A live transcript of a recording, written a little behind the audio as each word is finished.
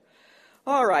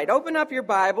All right, open up your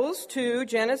Bibles to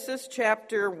Genesis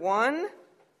chapter 1.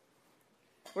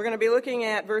 We're going to be looking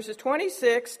at verses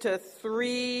 26 to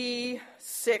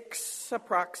 3:6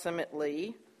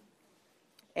 approximately.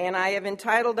 And I have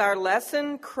entitled our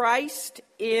lesson, Christ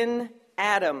in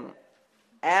Adam.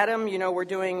 Adam, you know, we're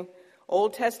doing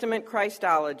Old Testament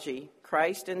Christology,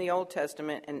 Christ in the Old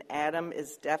Testament, and Adam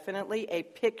is definitely a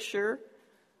picture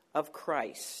of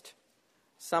Christ.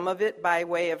 Some of it by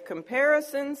way of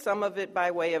comparison, some of it by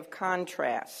way of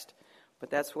contrast. But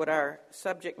that's what our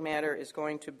subject matter is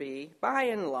going to be, by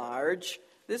and large,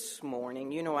 this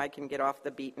morning. You know, I can get off the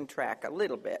beaten track a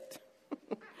little bit.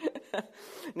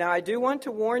 Now, I do want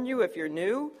to warn you, if you're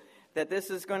new, that this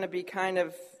is going to be kind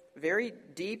of very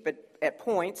deep at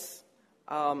points,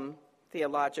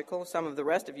 theological. Some of the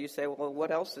rest of you say, well,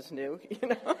 what else is new? You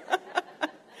know.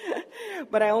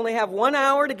 But I only have 1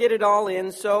 hour to get it all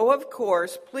in, so of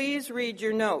course, please read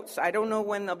your notes. I don't know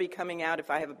when they'll be coming out. If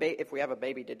we have a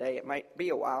baby today, it might be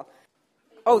a while.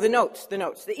 Oh, the notes.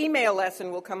 The email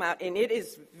lesson will come out, and it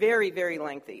is very, very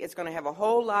lengthy. It's going to have a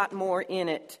whole lot more in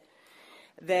it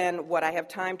than what I have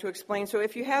time to explain. So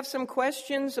if you have some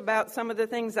questions about some of the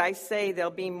things I say,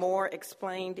 they'll be more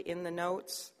explained in the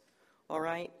notes, all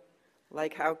right?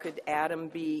 Like how could Adam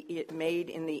be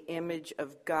made in the image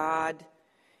of God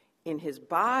in his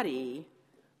body,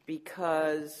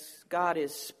 because God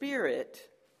is spirit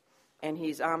and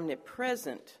he's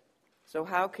omnipresent. So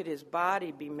how could his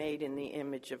body be made in the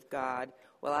image of God?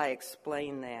 Well, I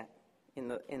explain that in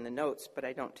the notes, but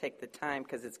I don't take the time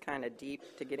because it's kind of deep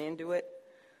to get into it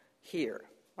here.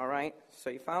 All right? So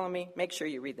you follow me? Make sure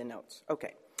you read the notes.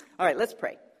 Okay. All right, let's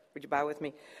pray. Would you bow with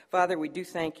me? Father, we do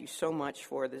thank you so much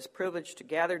for this privilege to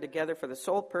gather together for the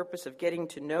sole purpose of getting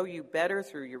to know you better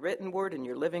through your written word and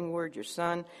your living word, your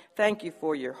Son. Thank you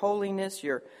for your holiness,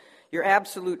 your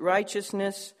absolute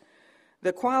righteousness,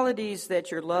 the qualities that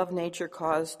your love nature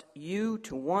caused you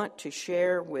to want to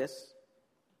share with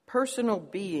personal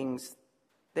beings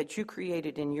that you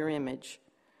created in your image.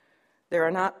 There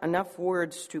are not enough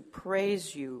words to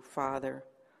praise you, Father,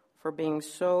 for being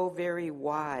so very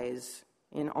wise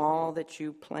in all that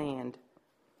you planned.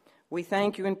 We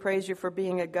thank you and praise you for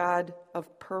being a God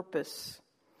of purpose,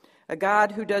 a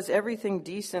God who does everything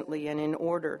decently and in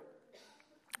order,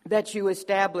 that you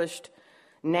established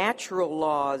natural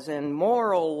laws and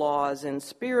moral laws and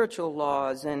spiritual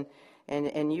laws, and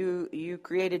you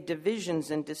created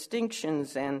divisions and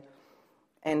distinctions and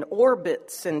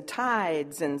orbits and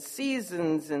tides and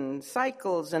seasons and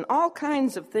cycles and all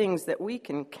kinds of things that we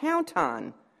can count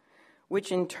on,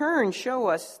 which in turn show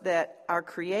us that our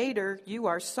Creator, you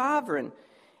are sovereign,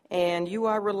 and you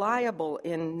are reliable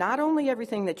in not only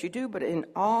everything that you do, but in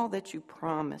all that you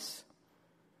promise.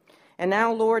 And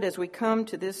now, Lord, as we come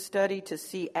to this study to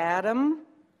see Adam,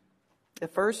 the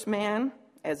first man,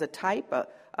 as a type,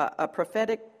 a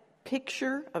prophetic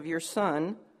picture of your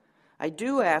Son, I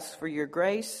do ask for your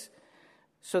grace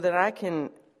so that I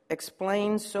can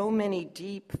explain so many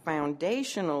deep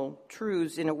foundational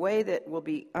truths in a way that will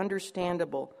be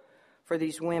understandable for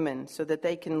these women, so that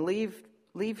they can leave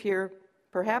here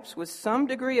perhaps with some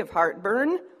degree of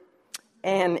heartburn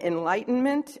and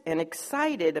enlightenment and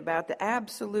excited about the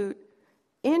absolute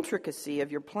intricacy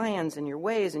of your plans and your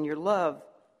ways and your love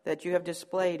that you have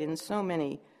displayed in so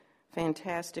many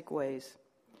fantastic ways.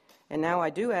 And now I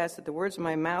do ask that the words of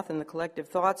my mouth and the collective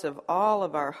thoughts of all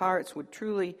of our hearts would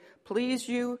truly please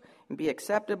you and be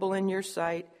acceptable in your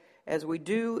sight, as we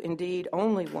do indeed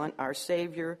only want our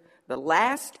Savior, the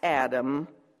last Adam,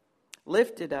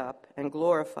 lifted up and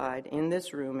glorified in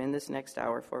this room in this next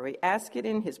hour, for we ask it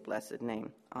in his blessed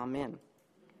name. Amen.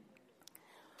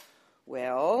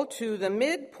 Well, to the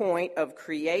midpoint of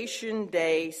creation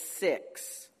day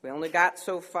 6. We only got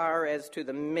so far as to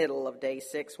the middle of day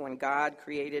 6 when God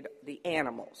created the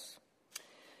animals.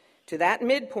 To that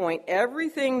midpoint,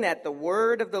 everything that the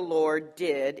word of the Lord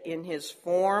did in his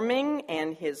forming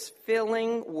and his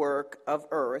filling work of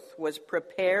earth was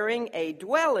preparing a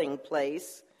dwelling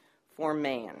place for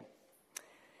man.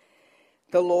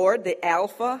 The Lord, the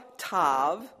Alpha,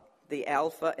 Tav, the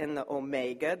Alpha and the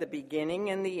Omega, the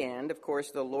beginning and the end, of course,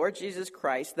 the Lord Jesus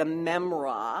Christ, the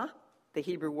Memra, the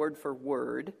Hebrew word for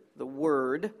word, the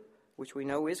Word, which we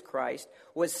know is Christ,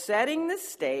 was setting the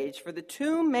stage for the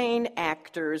two main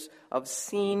actors of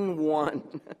scene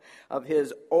 1 of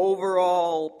his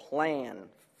overall plan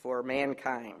for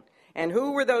mankind. And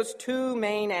who were those two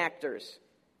main actors?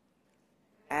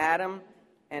 Adam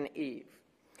and Eve.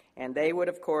 And they would,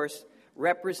 of course,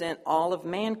 represent all of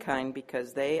mankind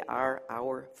because they are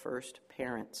our first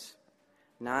parents,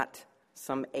 not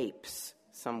some apes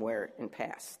somewhere in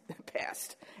past.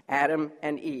 Adam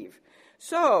and Eve.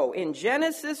 So, in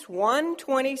Genesis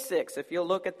 1:26, if you'll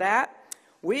look at that,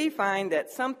 we find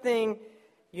that something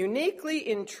uniquely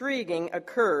intriguing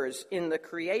occurs in the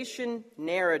creation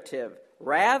narrative.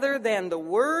 Rather than the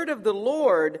word of the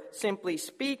Lord simply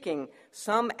speaking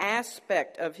some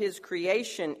aspect of his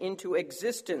creation into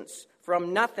existence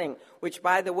from nothing, which,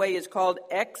 by the way, is called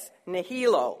ex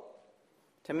nihilo,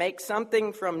 to make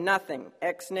something from nothing,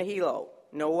 ex nihilo.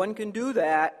 No one can do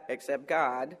that except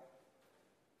God.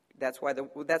 That's what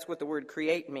the word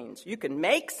create means. You can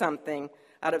make something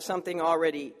out of something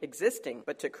already existing,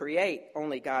 but to create,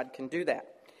 only God can do that.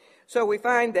 So we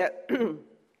find that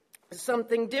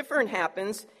something different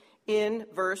happens in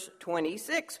verse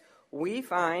 26. We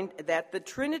find that the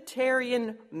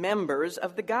Trinitarian members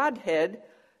of the Godhead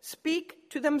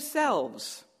speak to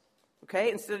themselves.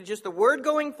 Okay, instead of just the word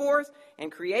going forth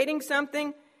and creating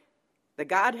something, the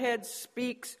Godhead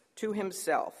speaks to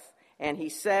himself. And he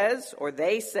says, or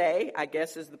they say, I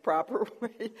guess is the proper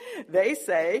way, they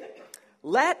say,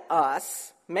 let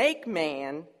us make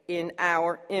man in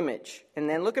our image. And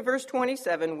then look at verse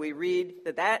 27. We read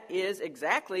that is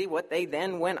exactly what they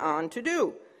then went on to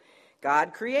do.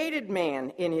 God created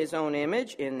man in his own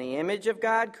image. In the image of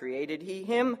God created he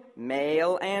him.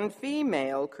 Male and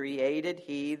female created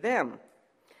he them.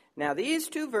 Now these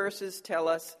two verses tell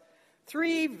us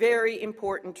three very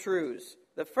important truths.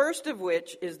 The first of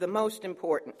which is the most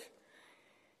important.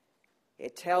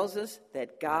 It tells us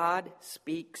that God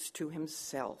speaks to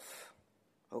himself.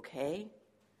 Okay?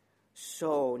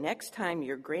 So next time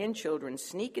your grandchildren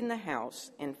sneak in the house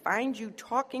and find you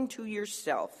talking to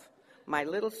yourself, my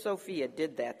little Sophia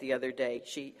did that the other day.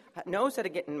 She knows how to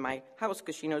get in my house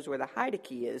because she knows where the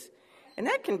hide-a-key is. And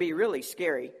that can be really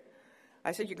scary.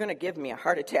 I said, you're going to give me a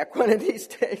heart attack one of these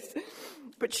days.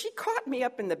 But she caught me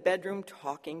up in the bedroom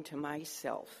talking to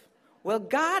myself. Well,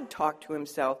 God talked to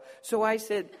himself. So I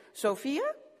said, Sophia,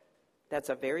 that's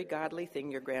a very godly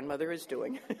thing your grandmother is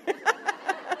doing.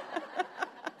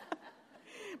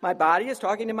 My body is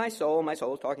talking to my soul is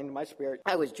talking to my spirit.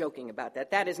 I was joking about that.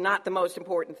 That is not the most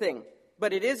important thing.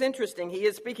 But it is interesting. He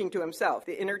is speaking to himself,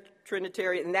 the inner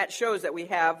Trinitarian, and that shows that we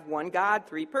have one God,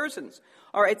 three persons.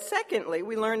 All right, secondly,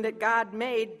 we learned that God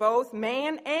made both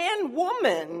man and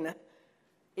woman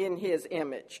in his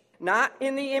image, not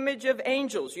in the image of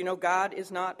angels. You know, God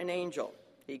is not an angel.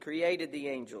 He created the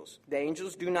angels. The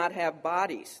angels do not have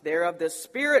bodies. They're of the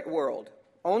spirit world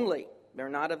only. They're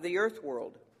not of the earth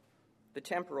world, the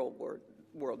temporal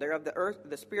world. They're of the earth,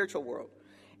 the spiritual world.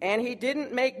 And he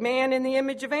didn't make man in the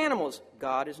image of animals.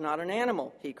 God is not an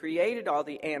animal. He created all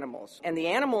the animals. And the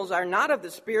animals are not of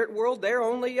the spirit world. They're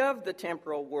only of the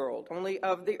temporal world, only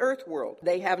of the earth world.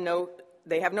 They have no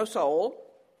soul.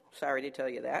 Sorry to tell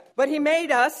you that. But he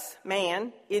made us,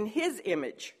 man, in his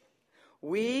image.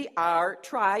 We are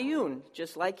triune,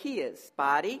 just like he is.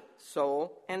 Body,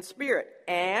 soul, and spirit.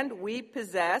 And we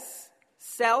possess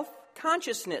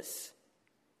self-consciousness.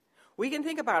 We can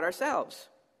think about ourselves.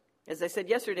 As I said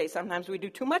yesterday, sometimes we do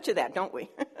too much of that, don't we?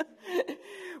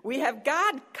 We have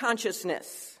God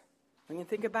consciousness. We can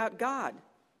think about God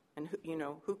and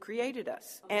who created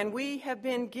us. And we have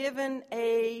been given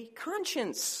a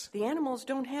conscience. The animals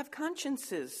don't have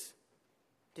consciences.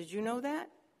 Did you know that?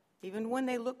 Even when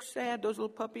they look sad, those little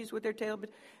puppies with their tail,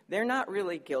 they're not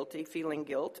really guilty, feeling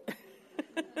guilt.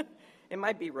 It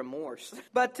might be remorse.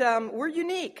 But we're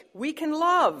unique. We can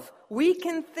love. We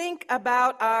can think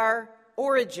about our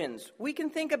origins. We can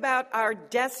think about our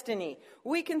destiny.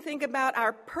 We can think about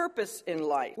our purpose in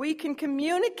life. We can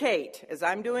communicate, as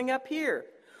I'm doing up here,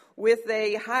 with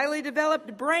a highly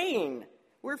developed brain.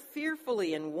 We're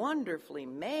fearfully and wonderfully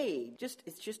made.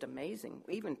 It's just amazing.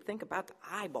 We even think about the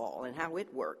eyeball and how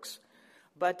it works.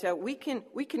 But we can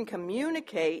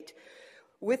communicate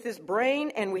with this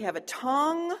brain, and we have a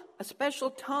tongue, a special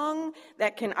tongue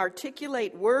that can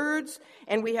articulate words,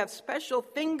 and we have special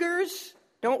fingers,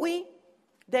 don't we?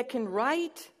 That can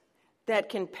write, that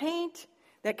can paint,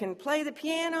 that can play the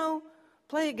piano,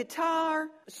 play a guitar.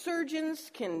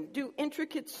 Surgeons can do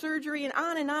intricate surgery, and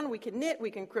on. We can knit, we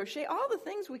can crochet, all the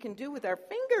things we can do with our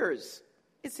fingers.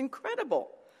 It's incredible.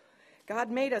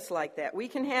 God made us like that. We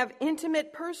can have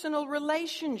intimate personal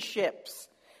relationships,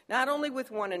 not only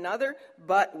with one another,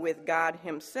 but with God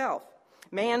himself.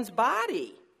 Man's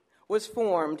body was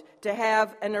formed to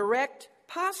have an erect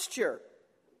posture.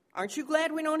 Aren't you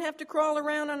glad we don't have to crawl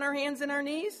around on our hands and our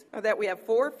knees? Or that we have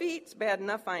 4 feet? It's bad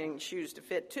enough finding shoes to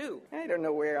fit 2. I don't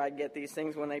know where I get these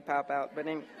things when they pop out, but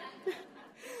anyway.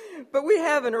 But we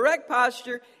have an erect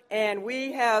posture, and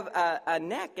we have a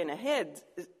neck and a head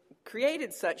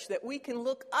created such that we can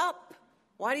look up.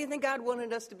 Why do you think God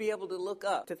wanted us to be able to look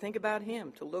up? To think about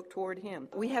him, to look toward him.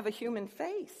 We have a human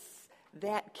face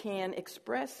that can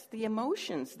express the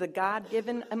emotions, the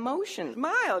God-given emotions.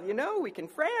 Smile, we can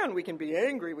frown, we can be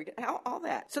angry, we can all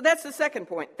that. So that's the second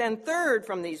point. Then third,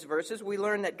 from these verses, we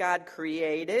learn that God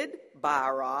created,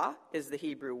 bara is the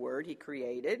Hebrew word, he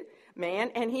created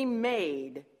man, and he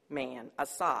made man,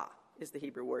 asa is the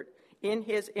Hebrew word, in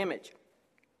his image.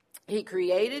 He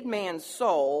created man's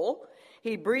soul.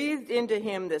 He breathed into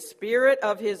him the spirit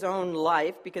of his own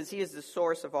life, because he is the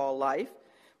source of all life.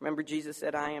 Remember, Jesus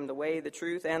said, I am the way, the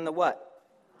truth, and the what?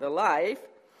 The life.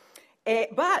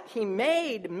 But he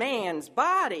made man's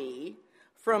body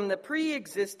from the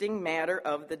pre-existing matter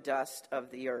of the dust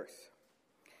of the earth.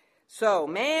 So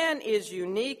man is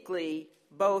uniquely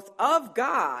both of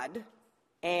God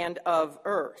and of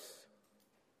earth.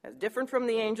 As different from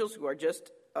the angels, who are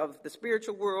just of the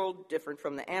spiritual world, different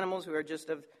from the animals who are just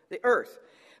of the earth.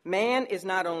 Man is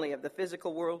not only of the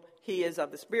physical world, he is of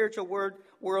the spiritual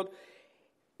world.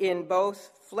 In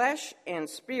both flesh and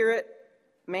spirit,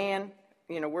 man,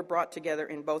 we're brought together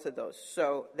in both of those,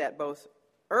 so that both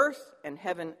earth and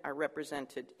heaven are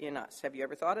represented in us. Have you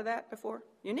ever thought of that before?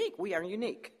 Unique. We are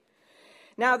unique.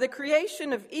 Now, the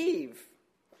creation of Eve,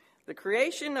 the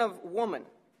creation of woman,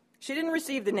 she didn't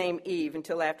receive the name Eve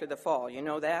until after the fall. You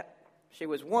know that? She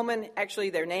was woman. Actually,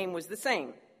 their name was the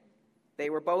same. They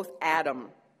were both Adam.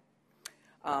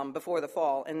 Before the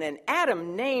fall. And then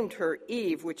Adam named her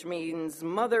Eve, which means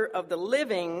mother of the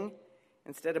living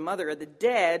instead of mother of the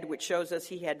dead, which shows us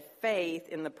he had faith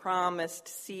in the promised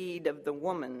seed of the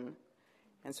woman.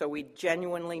 And so we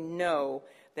genuinely know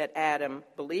that Adam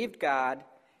believed God,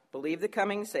 believed the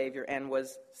coming Savior, and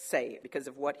was saved because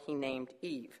of what he named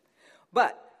Eve.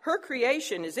 But her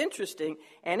creation is interesting,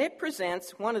 and it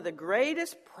presents one of the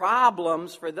greatest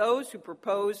problems for those who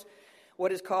propose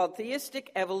what is called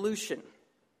theistic evolution.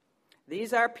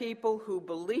 These are people who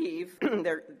believe,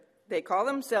 they call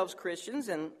themselves Christians,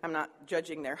 and I'm not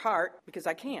judging their heart because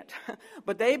I can't,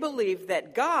 but they believe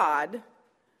that God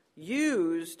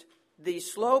used the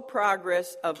slow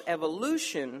progress of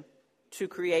evolution to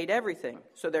create everything.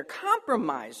 So they're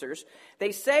compromisers.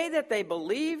 They say that they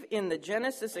believe in the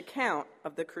Genesis account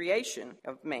of the creation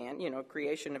of man,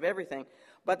 creation of everything,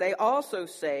 but they also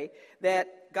say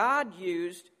that God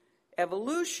used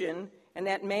evolution and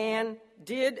that man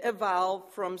did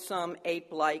evolve from some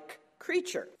ape-like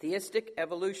creature, theistic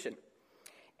evolution.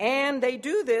 And they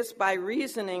do this by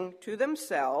reasoning to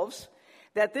themselves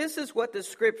that this is what the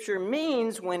Scripture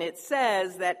means when it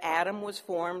says that Adam was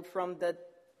formed from the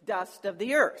dust of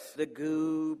the earth. The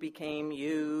goo became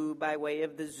you by way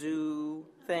of the zoo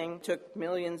thing. Took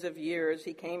millions of years.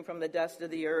 He came from the dust of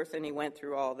the earth, and he went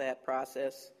through all that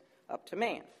process up to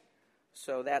man.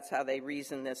 So that's how they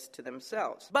reason this to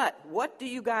themselves. But what do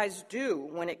you guys do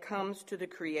when it comes to the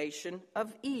creation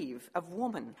of Eve, of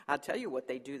woman? I'll tell you what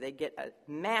they do. They get a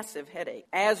massive headache,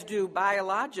 as do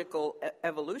biological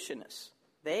evolutionists.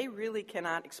 They really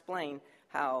cannot explain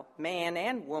how man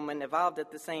and woman evolved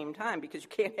at the same time, because you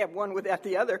can't have one without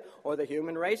the other, or the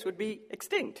human race would be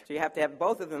extinct. So you have to have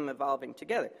both of them evolving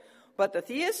together. But the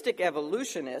theistic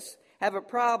evolutionists have a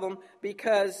problem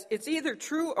because it's either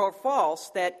true or false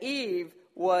that Eve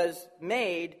was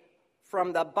made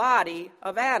from the body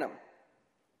of Adam.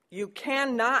 You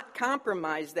cannot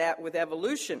compromise that with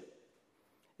evolution.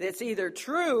 It's either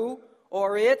true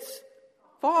or it's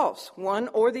false, one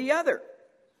or the other.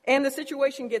 And the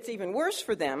situation gets even worse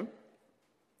for them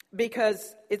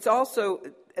because it's also,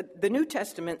 the New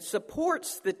Testament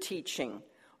supports the teaching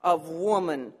of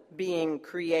woman being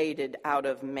created out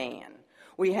of man.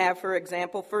 We have, for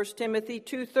example, 1 Timothy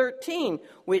 2:13,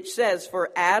 which says,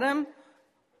 "For Adam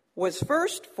was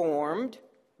first formed,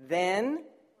 then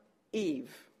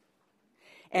Eve."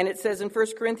 And it says in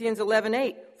 1 Corinthians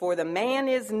 11:8, "For the man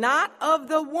is not of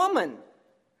the woman,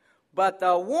 but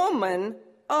the woman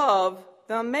of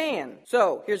the man."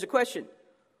 So, here's a question.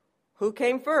 Who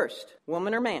came first,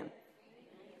 woman or man?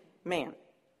 Man.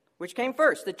 Which came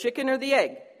first, the chicken or the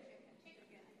egg?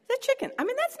 The chicken. I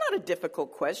mean, that's not a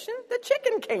difficult question. The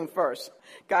chicken came first.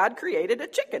 God created a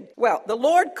chicken. Well, the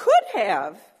Lord could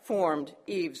have formed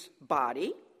Eve's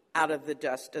body out of the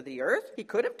dust of the earth. He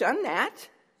could have done that,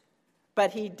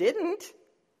 but he didn't.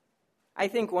 I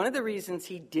think one of the reasons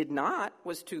he did not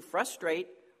was to frustrate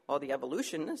all the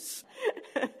evolutionists.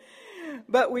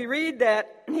 But we read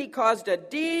that he caused a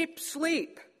deep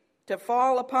sleep to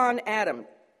fall upon Adam,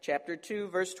 chapter 2,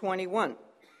 verse 21.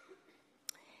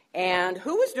 And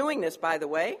who was doing this, by the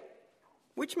way?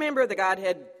 Which member of the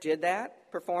Godhead did that,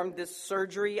 performed this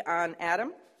surgery on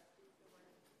Adam?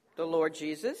 The Lord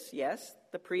Jesus, yes,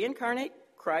 the pre-incarnate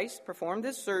Christ performed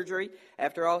this surgery.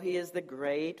 After all, he is the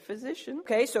great physician.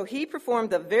 Okay, so he performed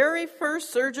the very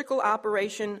first surgical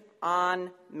operation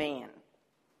on man.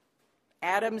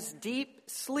 Adam's deep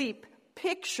sleep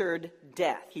pictured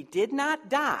death. He did not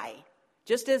die,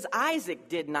 just as Isaac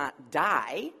did not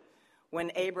die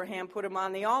when Abraham put him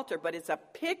on the altar. But it's a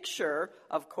picture,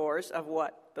 of course, of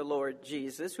what the Lord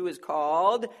Jesus, who is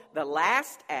called the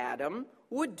last Adam,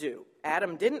 would do.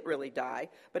 Adam didn't really die,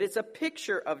 but it's a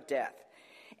picture of death.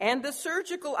 And the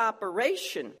surgical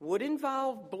operation would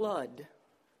involve blood.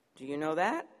 Do you know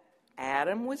that?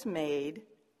 Adam was made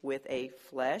with a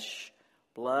flesh,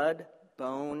 blood,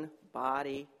 bone,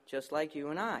 body, just like you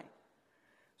and I.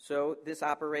 So this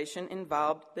operation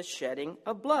involved the shedding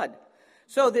of blood.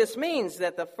 So this means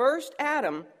that the first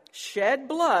Adam shed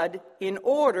blood in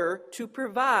order to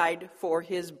provide for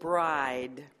his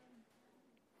bride.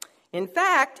 In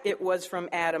fact, it was from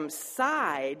Adam's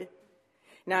side.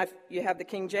 Now, if you have the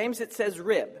King James, it says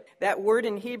rib. That word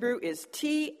in Hebrew is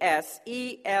T-S-E-L-A.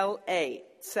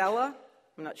 Tsela,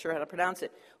 I'm not sure how to pronounce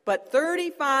it. But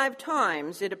 35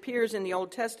 times it appears in the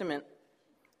Old Testament.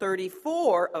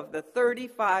 34 of the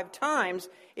 35 times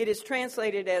it is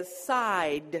translated as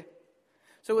side.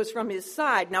 So it was from his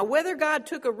side. Now, whether God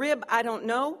took a rib, I don't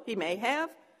know. He may have.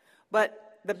 But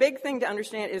the big thing to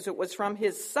understand is it was from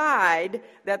his side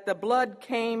that the blood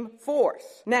came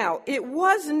forth. Now, it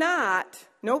was not,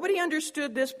 nobody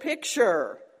understood this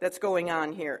picture that's going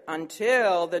on here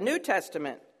until the New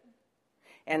Testament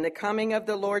and the coming of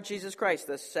the Lord Jesus Christ,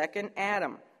 the second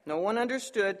Adam. No one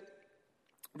understood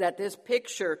that this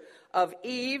picture of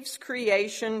Eve's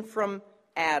creation from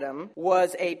Adam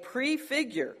was a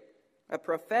prefigure, a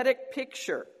prophetic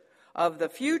picture of the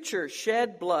future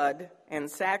shed blood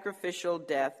and sacrificial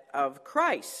death of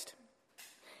Christ.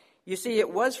 You see,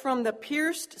 it was from the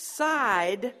pierced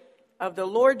side of the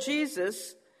Lord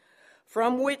Jesus,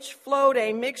 from which flowed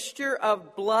a mixture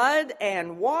of blood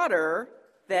and water,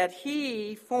 that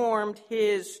he formed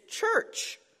his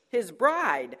church, his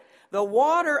bride. The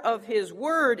water of his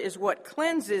word is what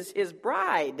cleanses his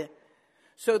bride,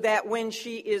 so that when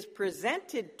she is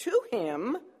presented to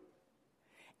him,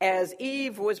 as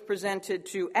Eve was presented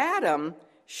to Adam,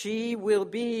 she will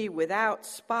be without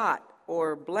spot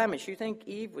or blemish. You think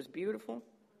Eve was beautiful?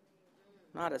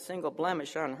 Not a single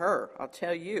blemish on her, I'll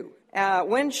tell you.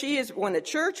 When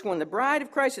the bride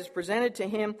of Christ is presented to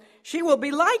him, she will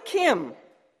be like him.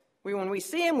 When we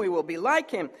see him, we will be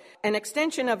like him. An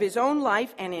extension of his own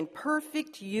life and in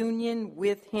perfect union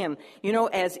with him. You know,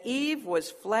 as Eve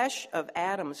was flesh of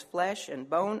Adam's flesh and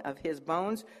bone of his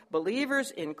bones,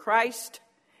 believers in Christ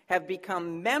have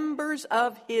become members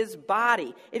of his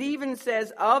body. It even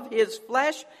says of his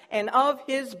flesh and of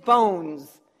his bones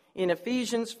in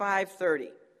Ephesians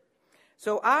 5:30.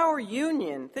 So our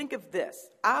union, think of this,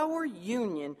 our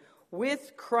union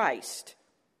with Christ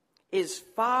is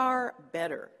far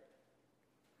better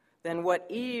than what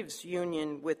Eve's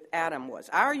union with Adam was.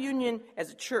 Our union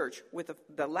as a church with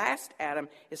the last Adam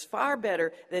is far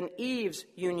better than Eve's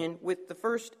union with the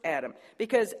first Adam.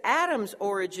 Because Adam's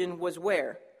origin was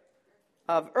where?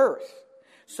 Of earth.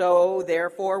 So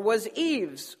therefore was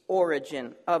Eve's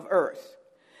origin of earth.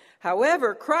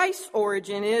 However, Christ's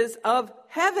origin is of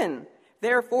heaven.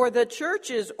 Therefore the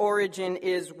church's origin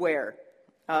is where?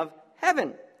 Of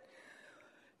heaven.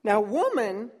 Now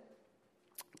woman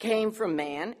came from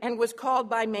man and was called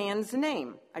by man's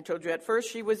name. I told you at first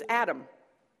she was Adam,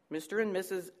 Mr. and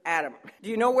Mrs. Adam.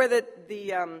 Do you know where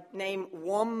the name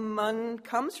woman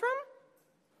comes from?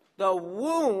 The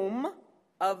womb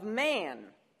of man.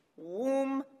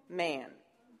 Womb man.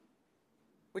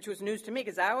 Which was news to me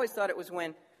because I always thought it was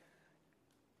when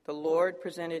the Lord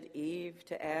presented Eve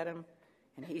to Adam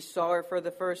and he saw her for the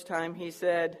first time. He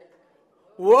said,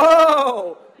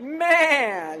 "Whoa,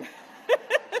 man!"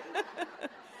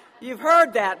 You've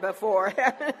heard that before.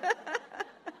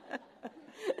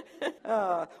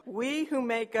 We who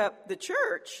make up the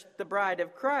church, the bride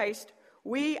of Christ,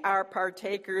 we are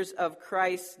partakers of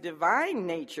Christ's divine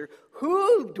nature.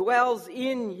 Who dwells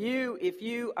in you if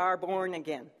you are born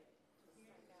again?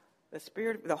 The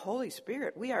Spirit, the Holy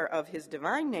Spirit. We are of his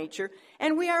divine nature,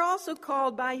 and we are also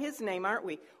called by his name, aren't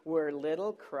we? We're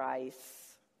little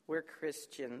Christs. We're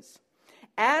Christians.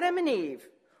 Adam and Eve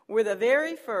were the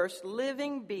very first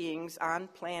living beings on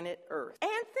planet Earth.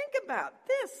 And think about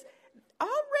this.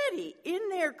 Already in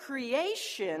their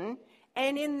creation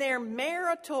and in their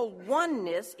marital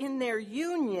oneness, in their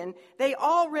union, they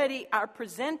already are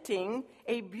presenting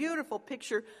a beautiful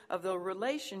picture of the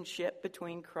relationship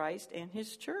between Christ and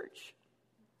his church.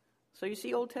 So you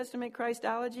see Old Testament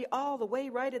Christology all the way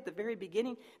right at the very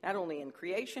beginning, not only in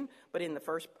creation, but in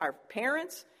our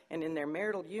parents and in their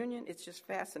marital union. It's just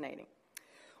fascinating.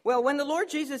 Well, when the Lord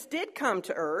Jesus did come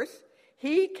to earth,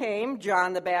 he came,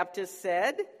 John the Baptist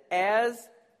said, as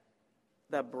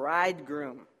the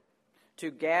bridegroom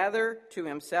to gather to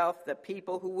himself the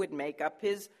people who would make up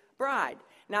his bride.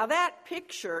 Now that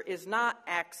picture is not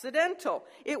accidental.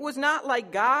 It was not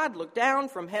like God looked down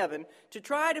from heaven to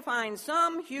try to find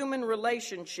some human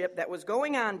relationship that was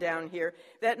going on down here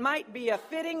that might be a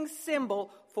fitting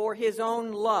symbol for his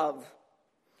own love.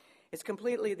 It's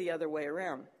completely the other way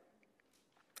around.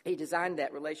 He designed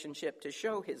that relationship to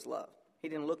show his love. He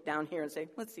didn't look down here and say,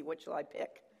 let's see, what shall I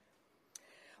pick?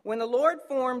 When the Lord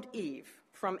formed Eve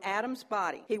from Adam's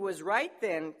body, he was right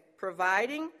then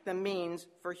providing the means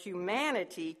for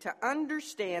humanity to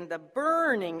understand the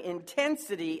burning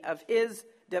intensity of his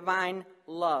divine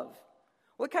love.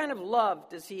 What kind of love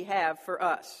does he have for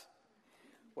us?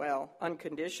 Well,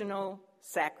 unconditional,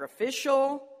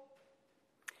 sacrificial.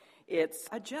 It's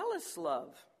a jealous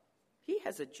love. He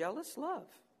has a jealous love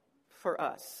for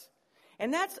us.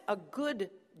 And that's a good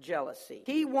jealousy.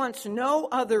 He wants no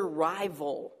other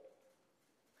rival.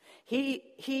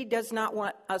 He does not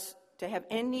want us to have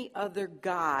any other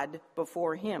God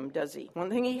before him, does he? One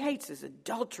thing he hates is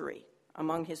adultery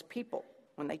among his people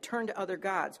when they turn to other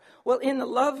gods. Well, in the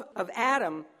love of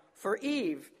Adam for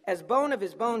Eve, as bone of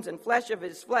his bones and flesh of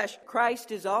his flesh, Christ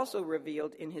is also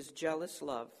revealed in his jealous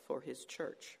love for his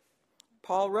church.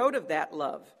 Paul wrote of that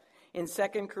love. In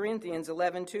 2 Corinthians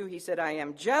 11:2, he said, I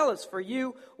am jealous for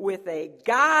you with a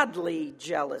godly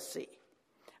jealousy.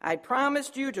 I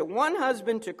promised you to one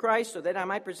husband, to Christ, so that I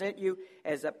might present you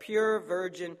as a pure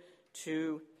virgin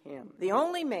to him. The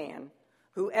only man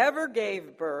who ever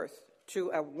gave birth to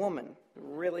a woman,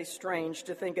 really strange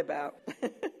to think about.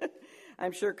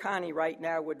 I'm sure Connie right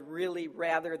now would really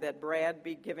rather that Brad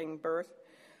be giving birth.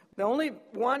 The only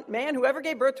one man who ever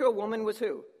gave birth to a woman was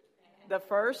who? The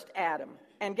first Adam.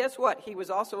 And guess what? He was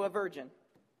also a virgin.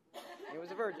 He was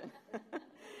a virgin.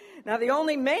 Now, the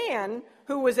only man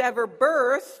who was ever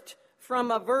birthed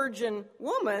from a virgin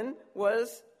woman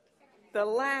was the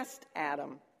last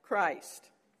Adam, Christ,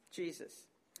 Jesus.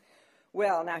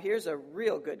 Well, now here's a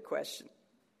real good question.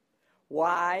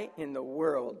 Why in the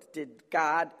world did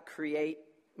God create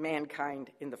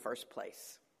mankind in the first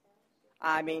place?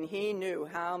 I mean, he knew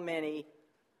how many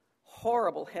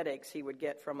horrible headaches he would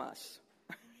get from us.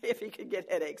 If he could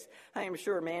get headaches, I am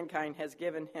sure mankind has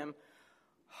given him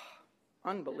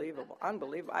unbelievable.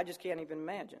 I just can't even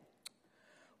imagine.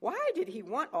 Why did he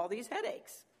want all these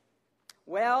headaches?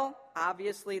 Well,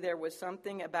 obviously there was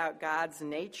something about God's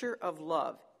nature of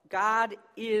love. God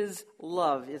is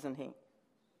love, isn't he?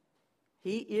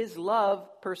 He is love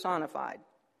personified.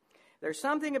 There's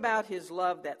something about his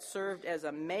love that served as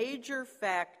a major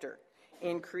factor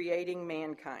in creating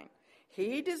mankind.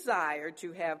 He desired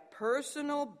to have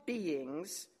personal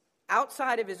beings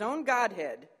outside of his own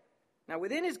Godhead. Now,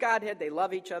 within his Godhead, they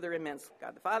love each other immensely.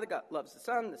 God the Father loves the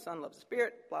Son loves the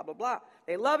Spirit, blah, blah, blah.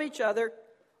 They love each other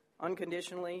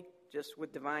unconditionally, just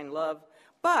with divine love.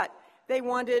 But they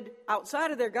wanted,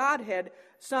 outside of their Godhead,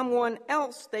 someone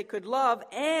else they could love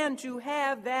and to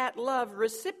have that love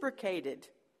reciprocated.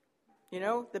 You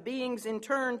know, the beings in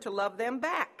turn to love them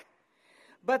back.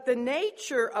 But the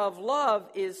nature of love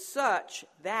is such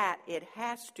that it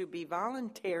has to be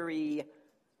voluntary.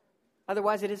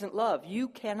 Otherwise, it isn't love. You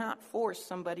cannot force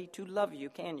somebody to love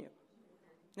you, can you?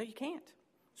 No, you can't.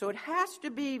 So it has to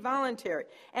be voluntary.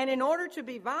 And in order to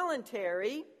be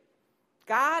voluntary,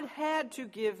 God had to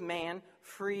give man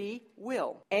free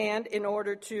will. And in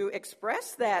order to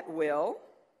express that will,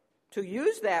 to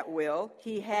use that will,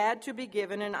 he had to be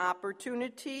given an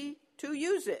opportunity to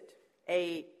use it.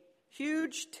 A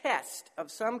huge test of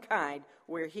some kind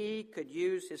where he could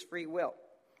use his free will.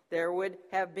 There would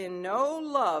have been no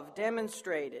love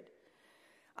demonstrated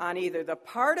on either the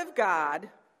part of God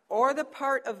or the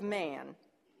part of man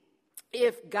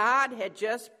if God had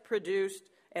just produced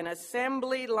an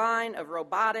assembly line of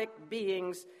robotic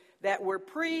beings that were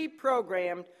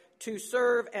pre-programmed to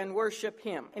serve and worship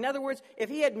him. In other words, if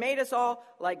he had made us all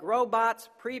like robots,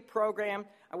 pre-programmed,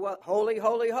 well, holy,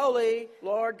 holy, holy,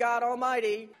 Lord God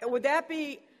Almighty, would that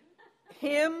be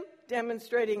him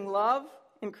demonstrating love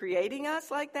in creating us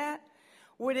like that?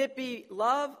 Would it be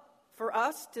love for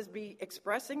us to be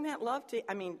expressing that love,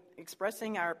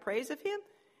 expressing our praise of him?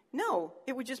 No,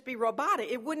 it would just be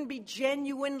robotic. It wouldn't be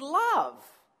genuine love.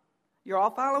 You're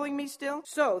all following me still?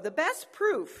 So the best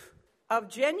proof of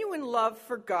genuine love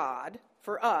for God,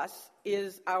 for us,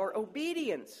 is our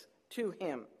obedience to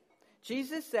him.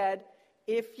 Jesus said,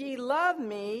 if ye love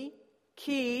me,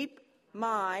 keep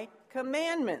my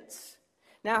commandments.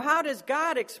 Now, how does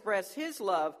God express his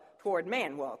love toward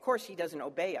man? Well, of course, he doesn't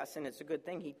obey us, and it's a good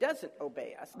thing he doesn't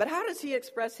obey us. But how does he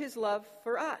express his love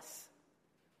for us?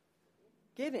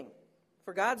 Giving.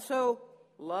 For God so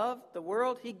loved the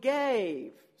world, he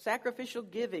gave. Sacrificial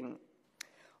giving.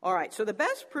 All right, so the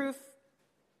best proof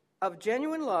of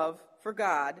genuine love for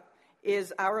God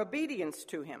is our obedience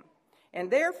to him. And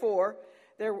therefore,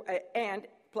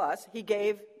 plus, he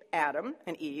gave Adam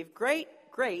and Eve great,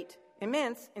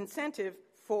 immense incentive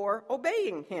for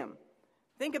obeying him.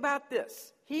 Think about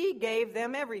this. He gave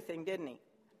them everything, didn't he?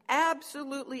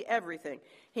 Absolutely everything.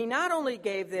 He not only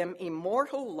gave them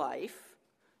immortal life,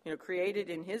 created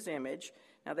in his image.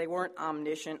 Now, they weren't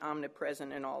omniscient,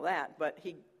 omnipresent, and all that, but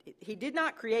he did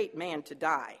not create man to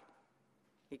die.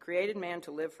 He created man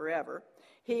to live forever.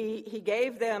 He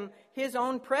gave them his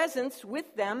own presence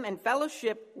with them and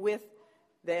fellowship with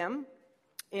them.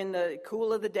 In the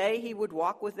cool of the day, he would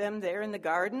walk with them there in the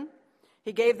garden.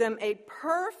 He gave them a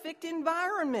perfect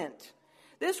environment.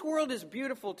 This world is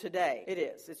beautiful today. It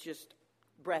is. It's just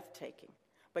breathtaking.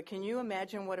 But can you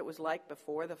imagine what it was like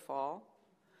before the fall?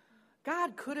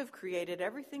 God could have created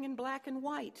everything in black and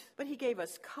white, but he gave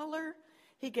us color.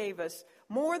 He gave us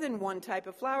more than one type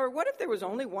of flower. What if there was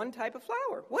only one type of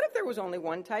flower? What if there was only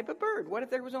one type of bird? What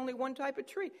if there was only one type of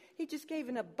tree? He just gave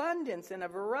an abundance and a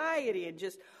variety and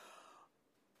just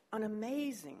an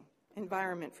amazing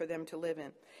environment for them to live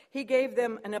in. He gave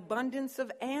them an abundance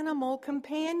of animal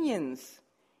companions.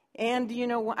 And,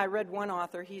 I read one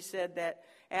author, he said that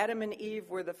Adam and Eve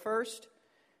were the first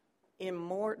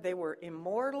they were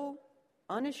immortal,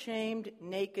 unashamed,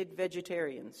 naked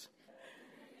vegetarians.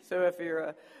 So if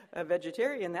you're a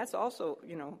vegetarian, that's also,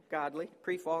 godly,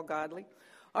 pre-fall godly.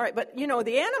 All right, but,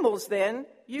 the animals then,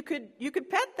 you could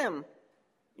pet them.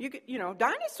 You could,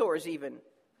 dinosaurs even.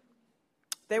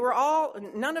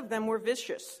 None of them were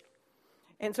vicious.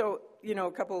 And so,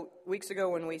 a couple weeks ago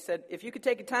when we said, if you could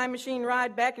take a time machine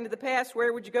ride back into the past,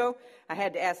 where would you go? I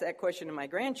had to ask that question to my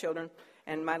grandchildren.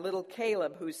 And my little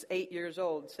Caleb, who's 8 years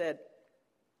old, said,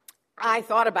 I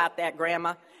thought about that,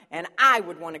 Grandma, and I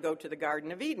would want to go to the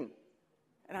Garden of Eden.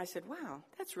 And I said, wow,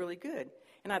 that's really good.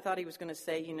 And I thought he was going to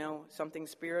say, something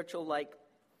spiritual like,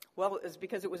 well, it's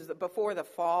because it was before the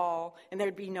fall and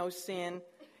there'd be no sin.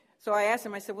 So I asked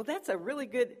him, I said, well, that's a really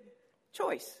good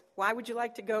choice. Why would you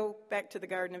like to go back to the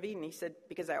Garden of Eden? He said,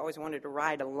 because I always wanted to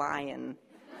ride a lion.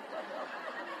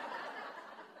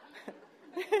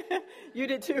 You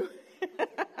did too.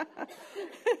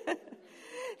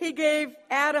 He gave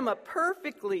Adam a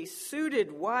perfectly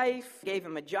suited wife, gave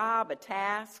him a job, a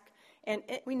task. And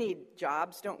we need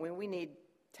jobs, don't we? We need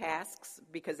tasks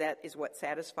because that is what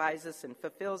satisfies us and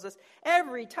fulfills us.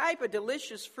 Every type of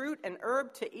delicious fruit and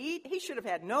herb to eat. He should have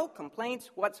had no complaints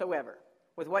whatsoever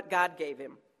with what God gave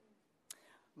him.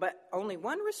 But only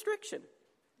one restriction.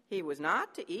 He was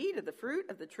not to eat of the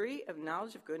fruit of the tree of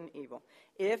knowledge of good and evil.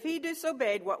 If he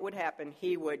disobeyed, what would happen?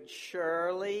 He would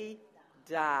surely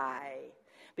die.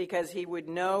 Because he would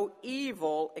know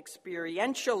evil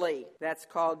experientially. That's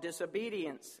called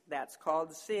disobedience. That's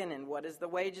called sin. And what is the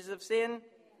wages of sin?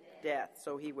 Death.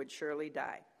 So he would surely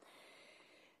die.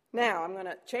 Now, I'm going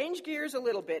to change gears a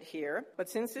little bit here. But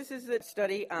since this is a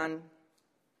study on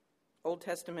Old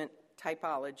Testament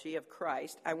typology of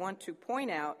Christ, I want to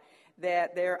point out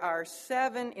that there are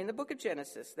 7, in the book of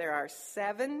Genesis, there are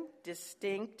 7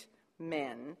 distinct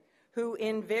men who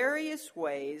in various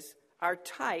ways are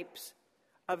types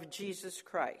of Jesus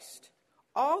Christ.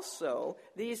 Also,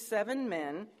 these 7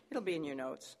 men, it'll be in your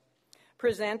notes,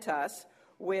 present us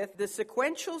with the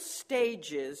sequential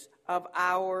stages of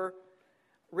our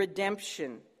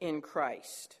redemption in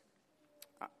Christ.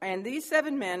 And these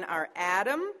 7 men are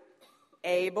Adam,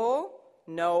 Abel,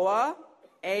 Noah,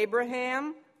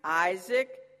 Abraham, Isaac,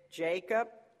 Jacob,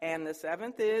 and the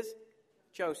 7th is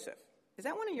Joseph. Is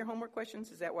that one of your homework questions?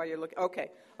 Is that why you're looking? Okay.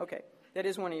 That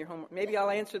is one of your homework. Maybe I'll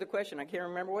answer the question. I can't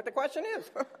remember what the question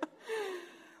is.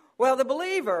 Well, the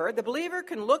believer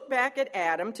can look back at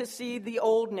Adam to see the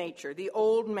old nature, the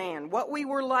old man, what we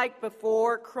were like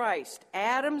before Christ.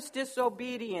 Adam's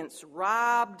disobedience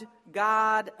robbed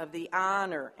God of the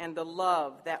honor and the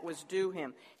love that was due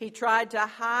him. He tried to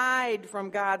hide from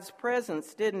God's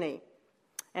presence, didn't he?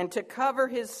 And to cover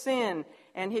his sin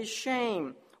and his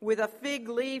shame with a fig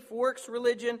leaf works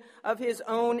religion of his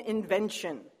own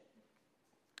invention.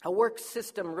 A work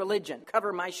system religion,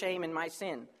 cover my shame and my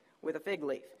sin with a fig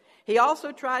leaf. He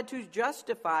also tried to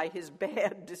justify his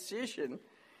bad decision,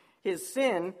 his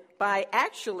sin, by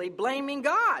actually blaming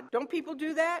God. Don't people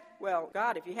do that? Well,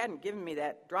 God, if you hadn't given me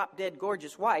that drop-dead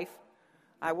gorgeous wife,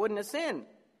 I wouldn't have sinned.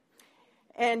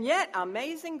 And yet,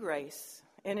 amazing grace,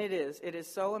 And it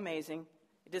is so amazing.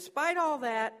 Despite all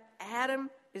that, Adam,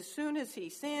 as soon as he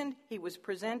sinned, he was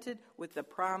presented with the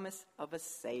promise of a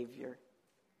Savior.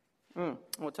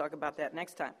 We'll talk about that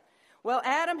next time. Well,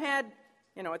 Adam had,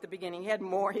 at the beginning, he had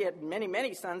many,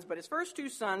 many sons, but his first two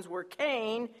sons were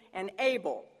Cain and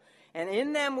Abel. And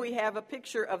in them we have a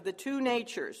picture of the two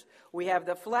natures. We have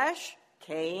the flesh,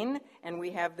 Cain, and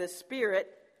we have the spirit,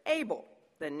 Abel,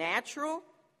 the natural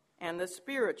and the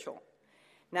spiritual.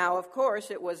 Now, of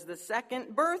course, it was the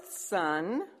second birth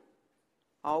son,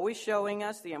 always showing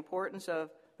us the importance of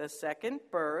the second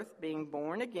birth, being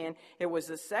born again. It was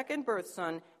the second birth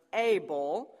son,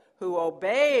 Abel, who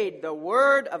obeyed the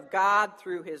word of God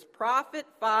through his prophet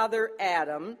father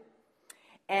Adam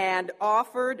and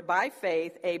offered by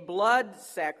faith a blood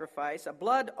sacrifice, a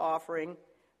blood offering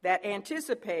that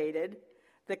anticipated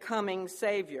the coming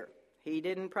Savior. He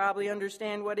didn't probably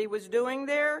understand what he was doing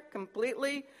there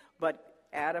completely, but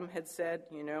Adam had said,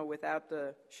 without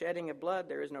the shedding of blood,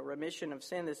 there is no remission of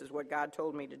sin. This is what God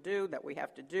told me to do, that we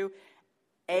have to do.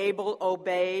 Abel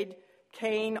obeyed.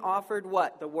 Cain offered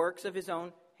what? The works of his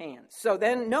own hands. So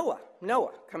then Noah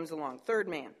comes along, third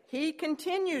man. He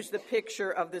continues the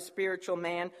picture of the spiritual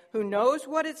man who knows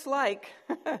what it's like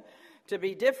to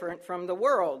be different from the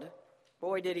world.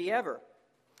 Boy, did he ever.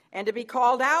 And to be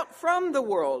called out from the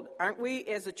world. Aren't we,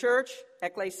 as a church,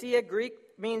 ecclesia, Greek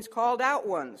means called out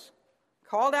ones.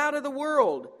 Called out of the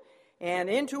world and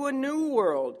into a new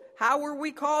world. How were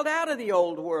we called out of the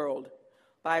old world?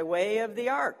 By way of the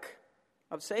ark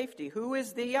of safety. Who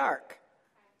is the ark?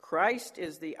 Christ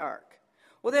is the ark.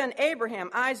 Well then, Abraham,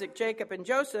 Isaac, Jacob, and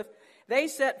Joseph, they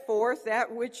set forth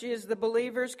that which is the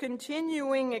believer's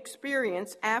continuing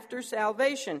experience after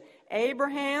salvation.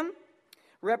 Abraham,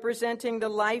 representing the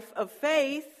life of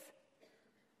faith,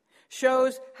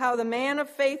 shows how the man of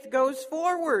faith goes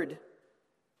forward.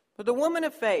 But the woman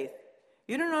of faith,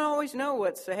 you don't always know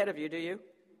what's ahead of you, do you?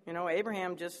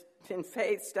 Abraham just in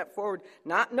faith stepped forward,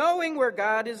 not knowing where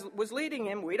God was leading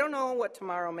him. We don't know what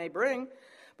tomorrow may bring,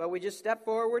 but we just step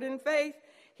forward in faith.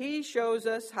 He shows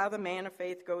us how the man of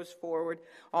faith goes forward,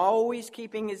 always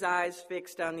keeping his eyes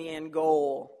fixed on the end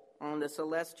goal, on the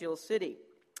celestial city.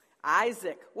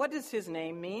 Isaac, what does his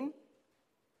name mean?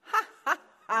 Ha, ha,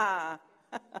 ha.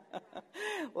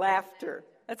 Laughter.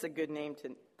 That's a good name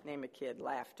to name a kid,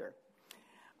 laughter.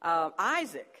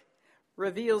 Isaac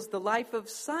reveals the life of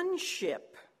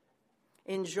sonship,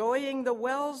 enjoying the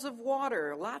wells of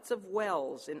water, lots of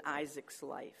wells in Isaac's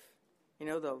life.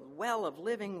 The well of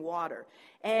living water.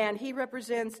 And he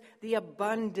represents the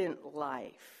abundant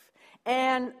life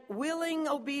and willing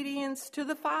obedience to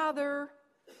the Father,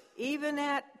 even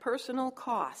at personal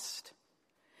cost.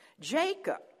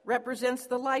 Jacob represents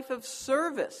the life of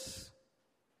service,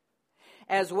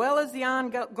 as well as the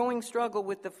ongoing struggle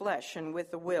with the flesh and with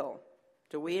the will.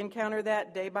 Do we encounter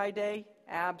that day by day?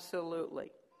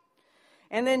 Absolutely.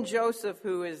 And then Joseph,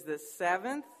 who is the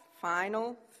seventh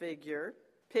final figure,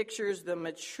 pictures the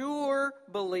mature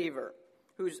believer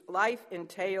whose life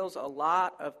entails a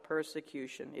lot of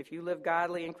persecution. If you live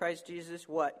godly in Christ Jesus,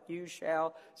 what? You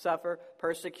shall suffer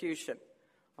persecution.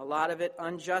 A lot of it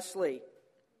unjustly.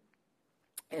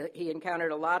 He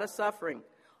encountered a lot of suffering.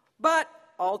 But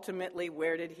ultimately,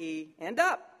 where did he end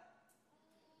up?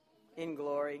 In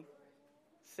glory,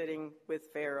 sitting with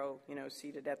Pharaoh,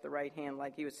 seated at the right hand,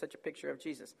 like he was such a picture of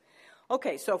Jesus.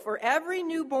 Okay, so for every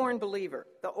newborn believer,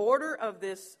 the order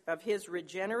of his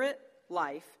regenerate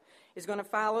life is going to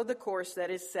follow the course that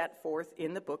is set forth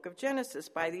in the book of Genesis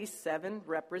by these 7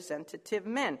 representative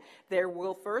men. There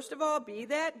will first of all be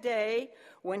that day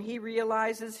when he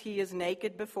realizes he is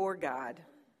naked before God,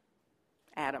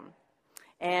 Adam.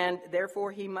 And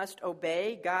therefore he must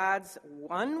obey God's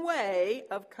one way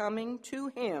of coming to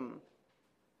him,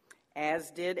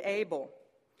 as did Abel.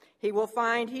 He will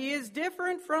find he is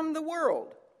different from the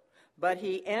world, but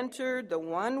he entered the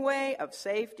one way of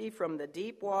safety from the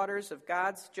deep waters of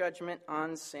God's judgment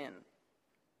on sin,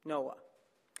 Noah.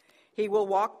 He will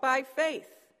walk by faith,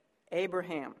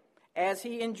 Abraham, as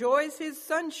he enjoys his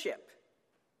sonship,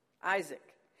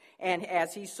 Isaac, and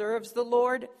as he serves the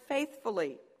Lord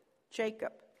faithfully,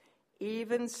 Jacob,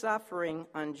 even suffering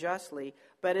unjustly,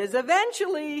 but is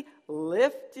eventually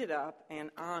lifted up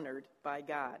and honored by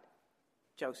God,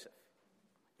 Joseph.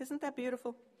 Isn't that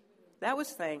beautiful? That was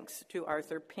thanks to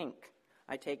Arthur Pink.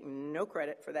 I take no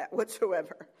credit for that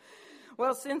whatsoever.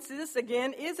 Well, since this,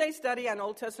 again, is a study on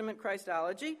Old Testament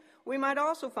Christology, we might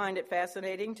also find it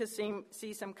fascinating to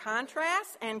see some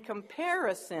contrasts and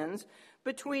comparisons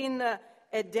between the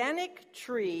Edenic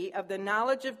Tree of the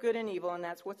knowledge of good and evil, and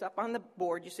that's what's up on the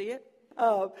board, you see it?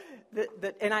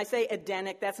 And I say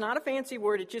Edenic, that's not a fancy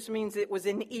word, it just means it was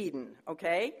in Eden,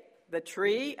 okay? The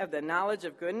tree of the knowledge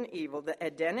of good and evil, the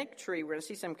Edenic tree. We're going to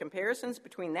see some comparisons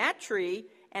between that tree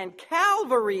and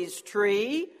Calvary's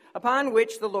tree upon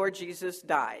which the Lord Jesus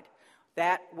died.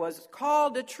 That was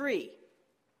called a tree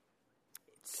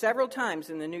several times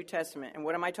in the New Testament. And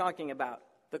what am I talking about?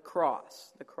 The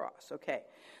cross, okay?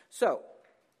 So,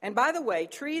 and by the way,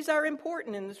 trees are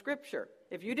important in the Scripture.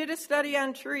 If you did a study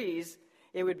on trees,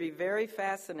 it would be very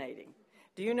fascinating.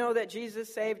 Do you know that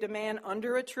Jesus saved a man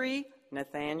under a tree?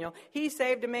 Nathaniel. He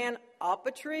saved a man up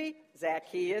a tree,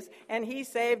 Zacchaeus, and he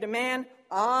saved a man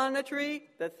on a tree,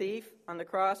 the thief on the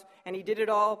cross, and he did it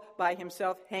all by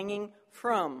himself hanging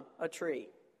from a tree.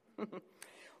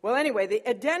 Well, anyway, the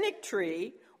Edenic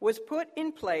tree was put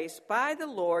in place by the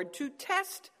Lord to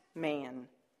test man.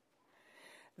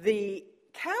 The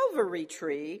Calvary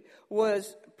tree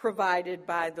was provided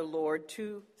by the Lord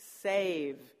to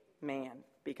save man,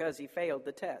 because he failed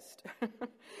the test.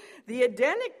 The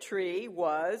Edenic tree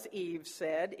was, Eve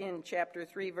said in chapter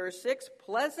 3, verse 6,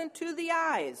 pleasant to the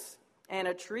eyes, and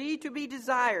a tree to be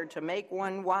desired to make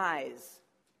one wise.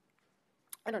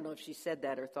 I don't know if she said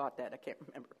that or thought that, I can't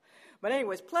remember. But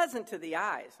anyways, pleasant to the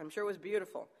eyes. I'm sure it was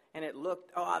beautiful. And it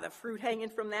looked, the fruit hanging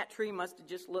from that tree must have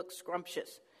just looked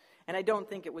scrumptious. And I don't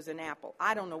think it was an apple.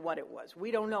 I don't know what it was. We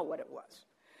don't know what it was.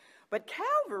 But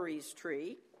Calvary's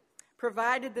tree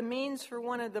provided the means for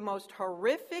one of the most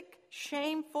horrific,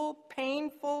 shameful,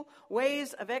 painful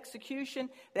ways of execution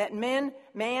that man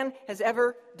has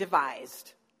ever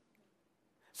devised.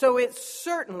 So it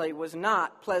certainly was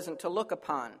not pleasant to look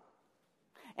upon.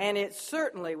 And it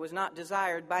certainly was not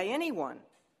desired by anyone.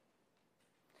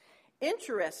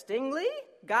 Interestingly,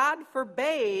 God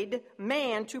forbade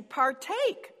man to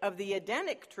partake of the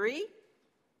Edenic tree.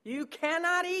 You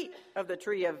cannot eat of the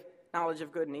tree of knowledge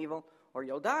of good and evil, or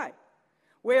you'll die.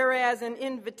 Whereas an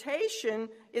invitation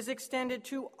is extended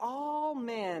to all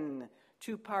men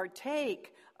to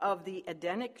partake of the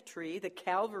Edenic tree, the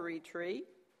Calvary tree.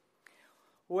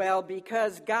 Well,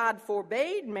 because God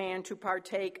forbade man to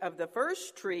partake of the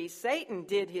first tree, Satan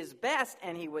did his best,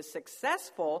 and he was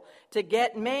successful to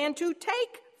get man to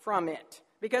take from it.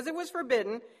 Because it was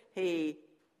forbidden, he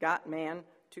got man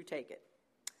to take it.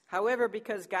 However,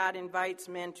 because God invites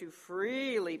men to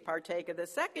freely partake of the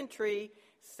second tree,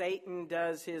 Satan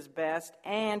does his best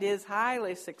and is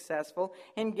highly successful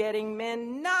in getting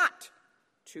men not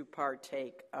to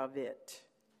partake of it.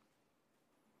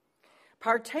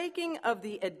 Partaking of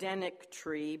the Edenic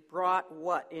tree brought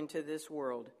what into this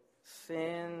world?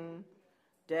 Sin,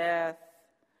 death,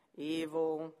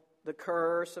 evil, the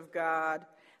curse of God.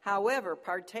 However,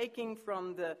 partaking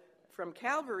from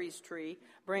Calvary's tree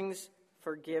brings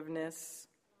forgiveness,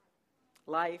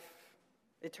 life,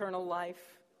 eternal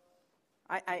life.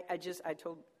 I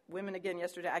told women again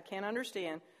yesterday, I can't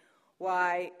understand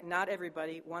why not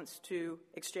everybody wants to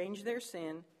exchange their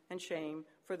sin and shame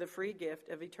for the free gift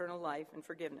of eternal life and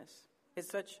forgiveness. It's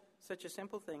such a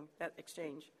simple thing, that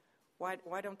exchange. Why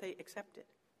don't they accept it?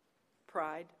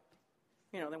 Pride.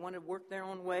 They want to work their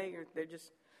own way, or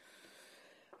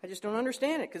I just don't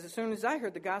understand it, because as soon as I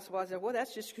heard the gospel, I said, well,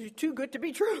 that's just too good to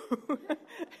be true.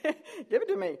 Give it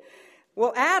to me.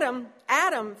 Well,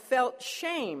 Adam felt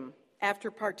shame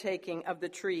after partaking of the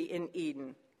tree in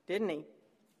Eden, didn't he?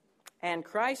 And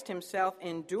Christ himself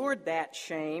endured that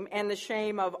shame and the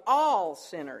shame of all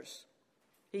sinners.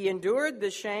 He endured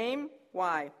the shame.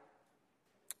 Why?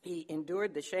 He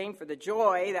endured the shame for the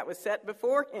joy that was set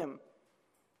before him.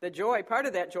 The joy, part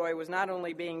of that joy was not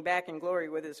only being back in glory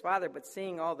with his Father, but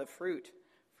seeing all the fruit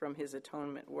from his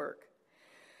atonement work.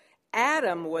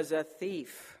 Adam was a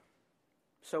thief.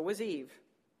 So was Eve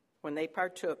when they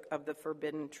partook of the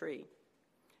forbidden tree.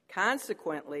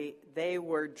 Consequently, they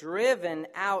were driven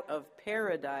out of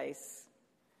paradise.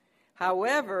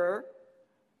 However,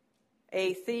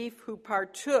 a thief who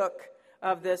partook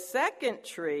of the second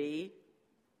tree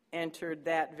entered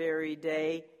that very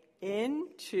day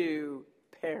into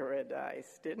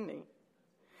paradise, didn't he?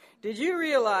 Did you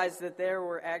realize that there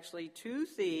were actually two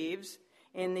thieves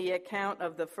in the account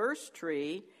of the first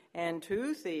tree and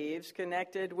two thieves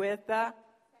connected with the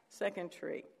second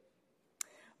tree?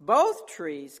 Both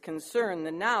trees concern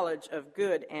the knowledge of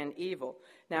good and evil.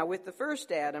 Now, with the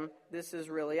first Adam, this is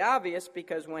really obvious,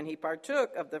 because when he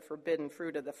partook of the forbidden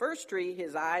fruit of the first tree,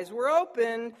 his eyes were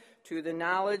opened to the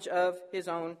knowledge of his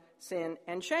own sin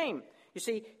and shame. You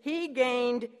see, he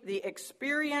gained the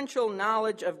experiential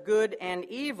knowledge of good and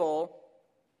evil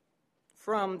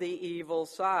from the evil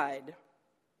side.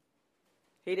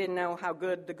 He didn't know how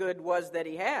good the good was that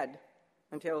he had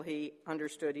until he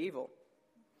understood evil.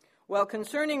 Well,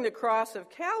 concerning the cross of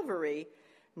Calvary,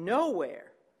 nowhere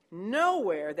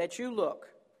that you look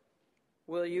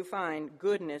will you find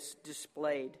goodness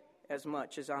displayed as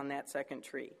much as on that second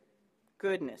tree.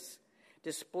 Goodness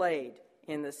displayed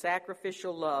in the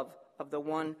sacrificial love of the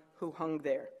one who hung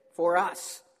there for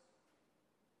us.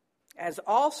 As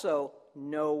also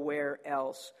nowhere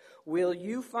else will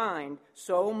you find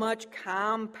so much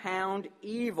compound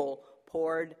evil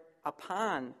poured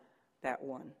upon that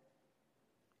one.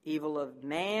 Evil of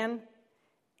man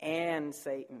and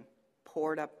Satan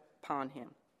poured upon him,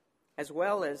 as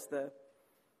well as the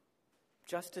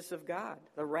justice of God,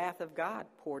 the wrath of God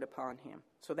poured upon him.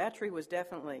 So that tree was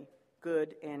definitely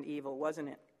good and evil, wasn't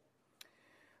it?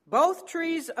 Both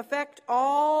trees affect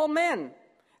all men.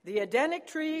 The Edenic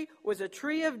tree was a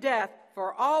tree of death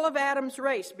for all of Adam's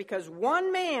race because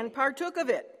one man partook of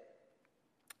it.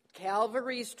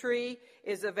 Calvary's tree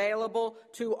is available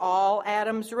to all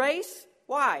Adam's race.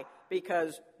 Why?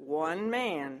 Because one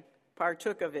man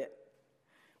partook of it.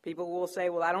 People will say,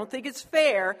 well, I don't think it's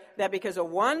fair that because of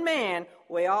one man,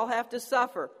 we all have to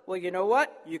suffer. Well, you know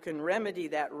what? You can remedy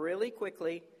that really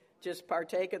quickly. Just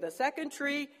partake of the second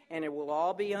tree, and it will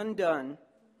all be undone.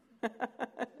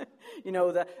 You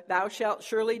know, the thou shalt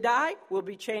surely die will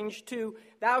be changed to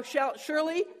thou shalt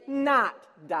surely not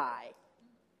die.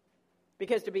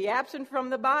 Because to be absent from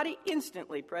the body,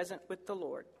 instantly present with the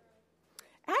Lord.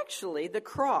 Actually, the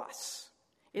cross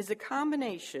is a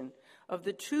combination of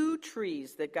the two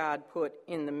trees that God put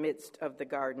in the midst of the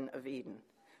Garden of Eden.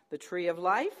 The tree of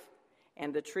life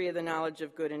and the tree of the knowledge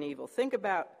of good and evil. Think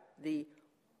about the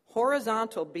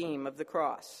horizontal beam of the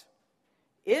cross.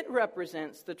 It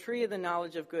represents the tree of the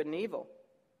knowledge of good and evil.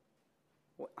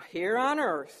 Here on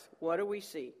earth, what do we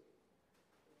see?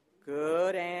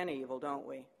 Good and evil, don't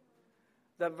we?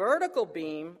 The vertical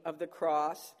beam of the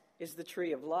cross is the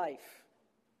tree of life.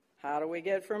 How do we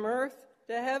get from earth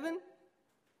to heaven?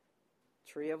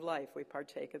 Tree of life. We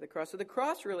partake of the cross. So the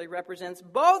cross really represents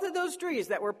both of those trees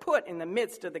that were put in the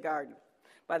midst of the garden.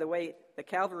 By the way, the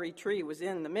Calvary tree was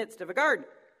in the midst of a garden.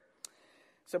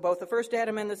 So both the first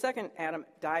Adam and the second Adam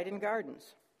died in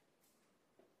gardens.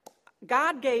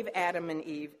 God gave Adam and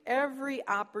Eve every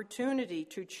opportunity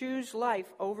to choose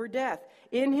life over death.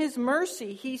 In his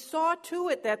mercy, he saw to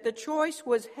it that the choice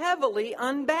was heavily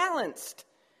unbalanced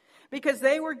because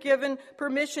they were given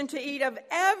permission to eat of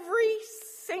every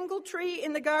single tree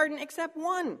in the garden except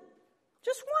one.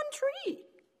 Just one tree.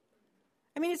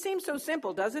 I mean, it seems so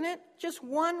simple, doesn't it? Just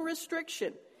one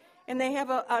restriction. And they have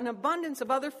an abundance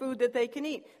of other food that they can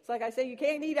eat. It's like I say, you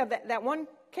can't eat of that one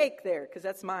cake there because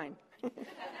that's mine.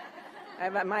 I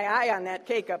have my eye on that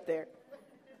cake up there.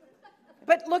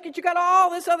 But look, you got all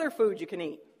this other food you can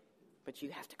eat. But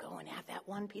you have to go and have that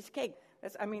one piece of cake.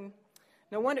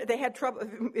 No wonder they had trouble.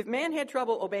 If man had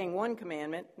trouble obeying one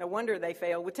commandment, no wonder they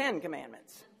failed with 10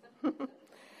 commandments.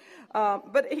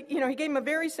 But, he gave him a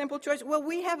very simple choice. Well,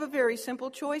 we have a very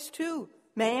simple choice, too.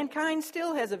 Mankind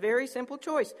still has a very simple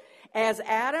choice. As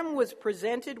Adam was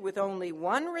presented with only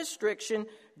one restriction,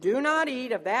 do not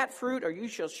eat of that fruit or you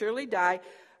shall surely die,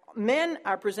 men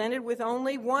are presented with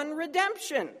only one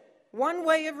redemption, one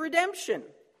way of redemption.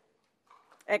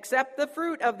 Accept the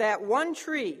fruit of that one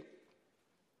tree,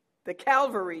 the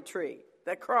Calvary tree,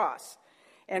 the cross.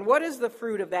 And what is the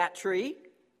fruit of that tree?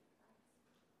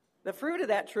 The fruit of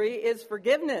that tree is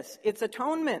forgiveness. It's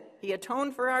atonement. He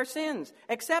atoned for our sins.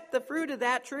 Accept the fruit of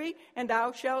that tree, and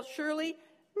thou shalt surely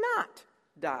not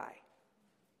die.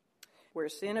 Where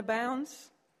sin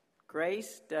abounds,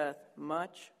 grace doth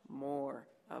much more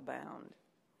abound.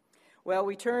 Well,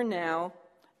 we turn now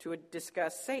to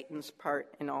discuss Satan's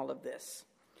part in all of this.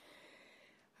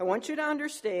 I want you to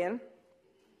understand,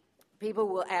 people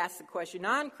will ask the question,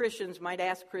 non-Christians might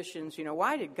ask Christians,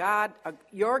 why did God,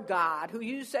 your God, who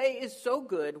you say is so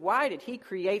good, why did he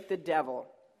create the devil?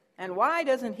 And why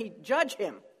doesn't he judge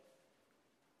him?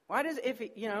 Why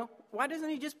doesn't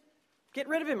he just get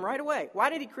rid of him right away? Why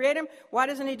did he create him? Why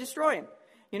doesn't he destroy him?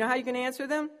 You know how you can answer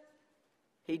them?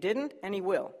 He didn't, and he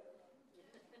will.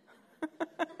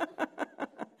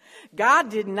 God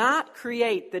did not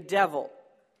create the devil.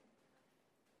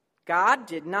 God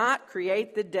did not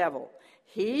create the devil.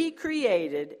 He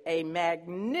created a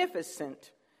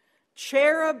magnificent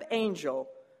cherub angel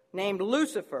named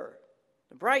Lucifer,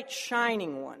 the bright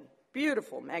shining one,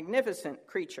 beautiful, magnificent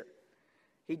creature.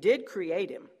 He did create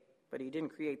him, but he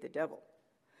didn't create the devil.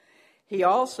 He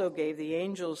also gave the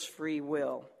angels free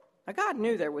will. Now, God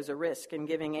knew there was a risk in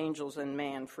giving angels and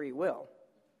man free will,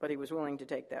 but he was willing to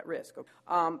take that risk.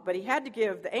 But he had to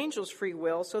give the angels free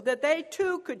will so that they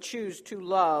too could choose to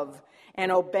love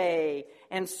and obey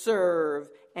and serve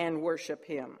and worship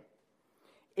him.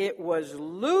 It was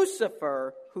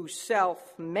Lucifer who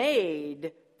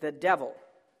self-made the devil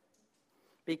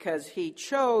because he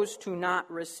chose to not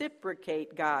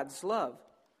reciprocate God's love.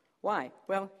 Why?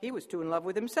 Well, he was too in love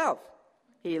with himself.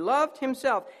 He loved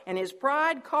himself, and his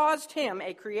pride caused him,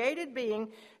 a created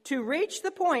being, to reach the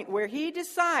point where he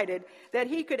decided that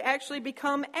he could actually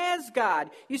become as God.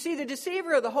 You see, the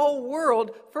deceiver of the whole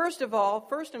world, first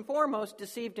and foremost,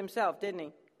 deceived himself, didn't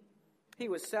he? He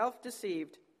was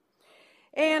self-deceived.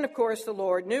 And, of course, the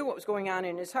Lord knew what was going on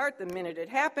in his heart the minute it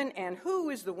happened. And who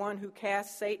is the one who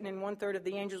cast Satan and 1/3 of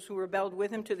the angels who rebelled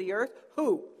with him to the earth?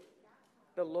 Who?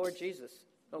 The Lord Jesus.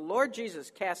 The Lord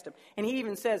Jesus cast him. And he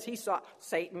even says he saw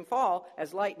Satan fall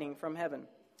as lightning from heaven.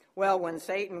 Well, when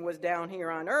Satan was down here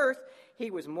on earth,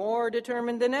 he was more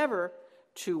determined than ever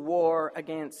to war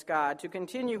against God, to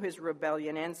continue his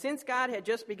rebellion. And since God had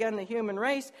just begun the human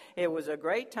race, it was a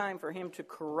great time for him to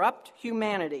corrupt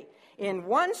humanity. In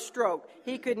one stroke,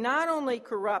 he could not only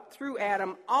corrupt through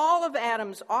Adam all of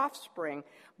Adam's offspring,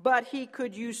 but he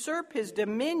could usurp his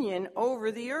dominion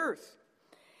over the earth.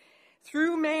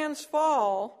 Through man's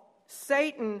fall,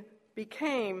 Satan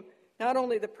became not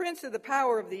only the prince of the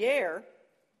power of the air.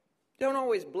 Don't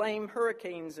always blame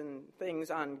hurricanes and things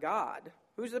on God.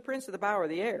 Who's the prince of the power of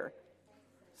the air?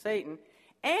 Satan.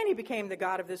 And he became the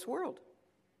god of this world.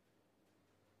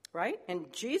 Right?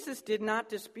 And Jesus did not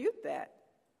dispute that.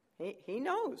 He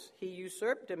knows. He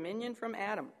usurped dominion from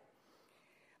Adam.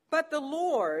 But the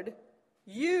Lord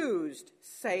used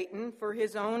Satan for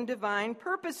his own divine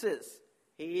purposes.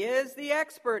 He is the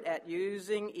expert at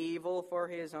using evil for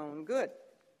his own good.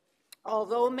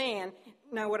 Although man,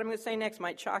 now what I'm going to say next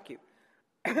might shock you,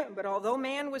 but although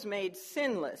man was made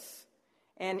sinless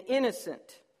and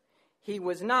innocent, he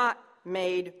was not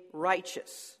made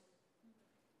righteous.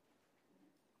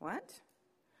 What?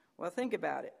 Well, think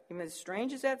about it. Even as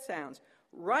strange as that sounds,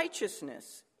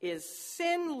 righteousness is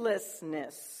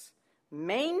sinlessness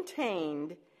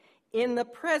maintained in the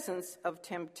presence of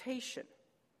temptation.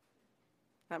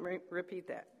 Let me repeat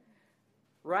that.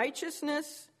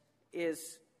 Righteousness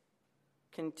is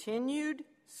continued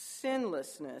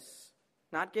sinlessness,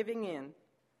 not giving in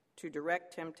to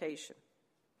direct temptation.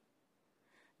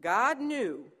 God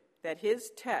knew that his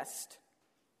test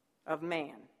of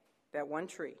man, that one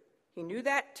tree, he knew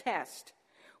that test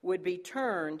would be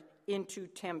turned into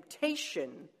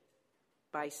temptation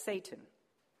by Satan,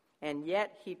 and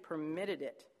yet he permitted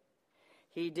it.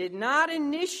 He did not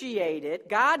initiate it.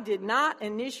 God did not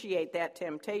initiate that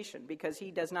temptation because he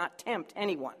does not tempt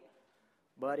anyone.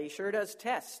 But he sure does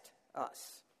test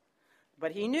us.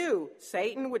 But he knew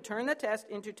Satan would turn the test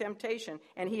into temptation,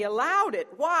 and he allowed it.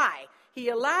 Why? He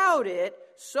allowed it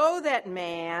so that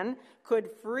man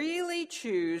could freely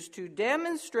choose to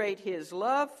demonstrate his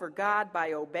love for God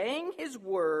by obeying his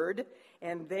word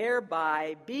and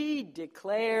thereby be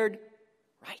declared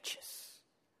righteous.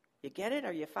 You get it?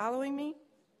 Are you following me?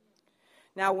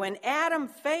 Now, when Adam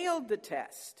failed the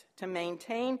test to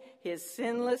maintain his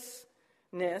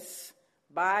sinlessness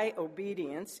by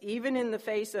obedience, even in the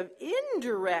face of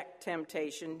indirect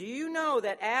temptation, do you know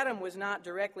that Adam was not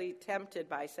directly tempted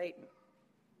by Satan?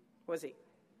 Was he?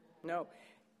 No.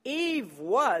 Eve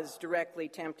was directly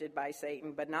tempted by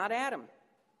Satan, but not Adam.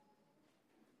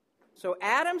 So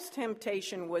Adam's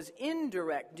temptation was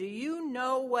indirect. Do you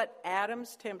know what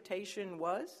Adam's temptation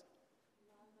was?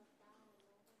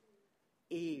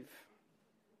 Eve.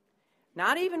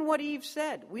 Not even what Eve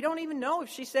said. We don't even know if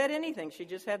she said anything. She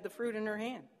just had the fruit in her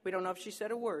hand. We don't know if she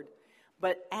said a word.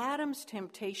 But Adam's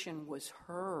temptation was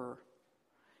her,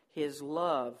 his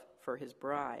love for his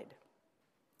bride.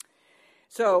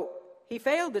 So he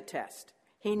failed the test.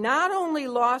 He not only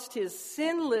lost his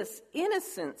sinless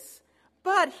innocence,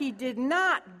 but he did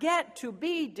not get to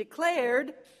be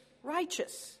declared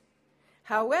righteous.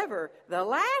 However, the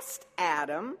last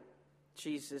Adam,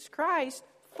 Jesus Christ,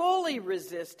 fully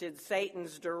resisted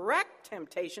Satan's direct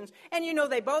temptations. And you know,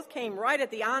 they both came right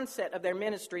at the onset of their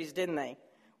ministries, didn't they?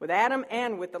 With Adam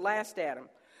and with the last Adam.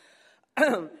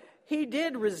 He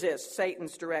did resist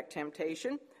Satan's direct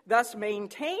temptation, thus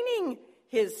maintaining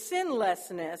his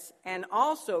sinlessness and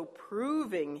also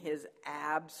proving his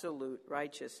absolute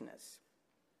righteousness.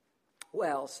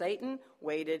 Well, Satan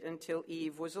waited until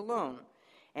Eve was alone.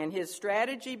 And his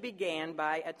strategy began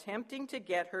by attempting to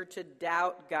get her to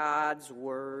doubt God's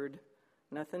word.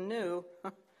 Nothing new.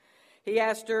 He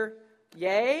asked her,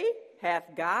 "Yea,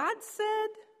 hath God said,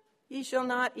 ye shall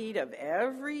not eat of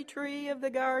every tree of the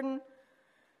garden?"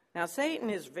 Now, Satan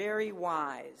is very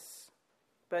wise,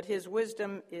 but his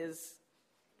wisdom is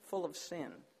full of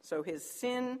sin. So his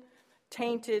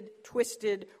sin-tainted,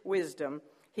 twisted wisdom,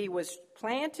 he was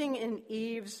planting in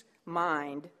Eve's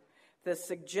mind the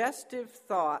suggestive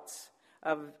thoughts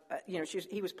of,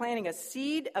 he was planting a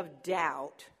seed of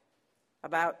doubt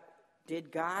about,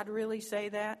 did God really say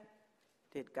that?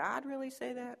 Did God really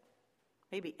say that?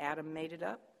 Maybe Adam made it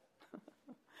up.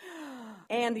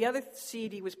 And the other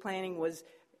seed he was planting was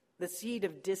the seed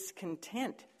of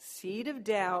discontent, seed of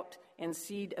doubt and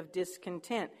seed of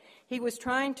discontent. He was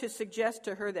trying to suggest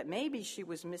to her that maybe she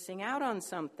was missing out on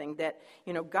something, that,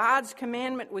 God's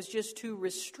commandment was just too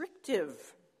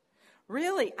restrictive.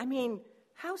 Really,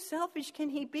 how selfish can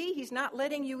he be? He's not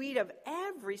letting you eat of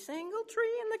every single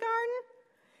tree in the garden.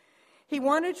 He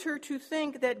wanted her to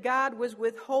think that God was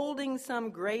withholding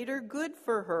some greater good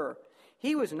for her.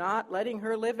 He was not letting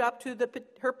her live up to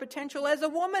her potential as a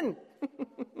woman.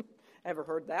 Ever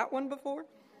heard that one before?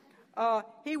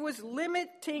 He was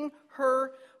limiting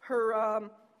her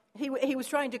he was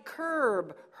trying to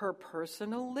curb her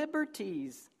personal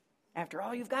liberties. After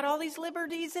all, you've got all these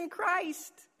liberties in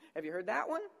Christ. Have you heard that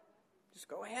one? Just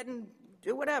go ahead and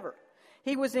do whatever.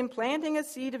 He was implanting a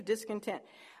seed of discontent.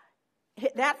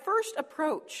 That first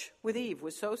approach with Eve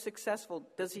was so successful.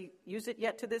 Does he use it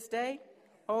yet to this day?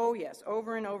 Oh, yes,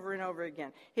 over and over and over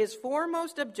again. His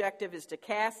foremost objective is to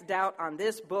cast doubt on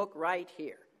this book right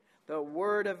here, the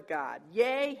Word of God.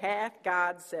 Yea, hath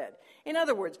God said. In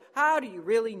other words, how do you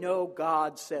really know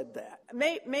God said that?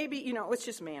 Maybe, it's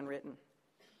just man-written.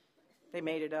 They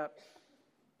made it up.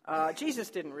 Jesus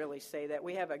didn't really say that.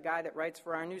 We have a guy that writes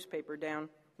for our newspaper down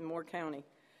in Moore County,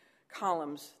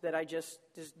 columns that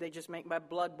they just make my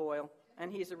blood boil.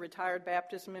 And he's a retired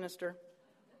Baptist minister.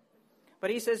 But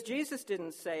he says, Jesus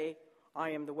didn't say, I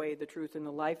am the way, the truth, and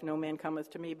the life. No man cometh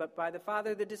to me but by the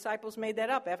Father. The disciples made that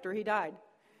up after he died.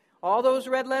 All those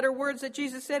red letter words that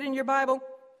Jesus said in your Bible,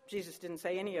 Jesus didn't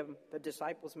say any of them. The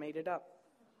disciples made it up.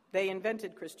 They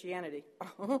invented Christianity.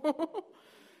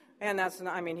 And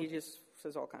he just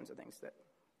says all kinds of things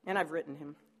and I've written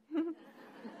him.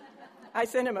 I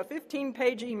sent him a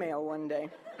 15-page email one day.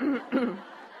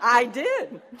 I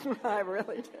did. I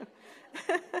really did.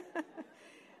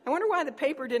 I wonder why the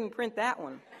paper didn't print that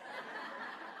one.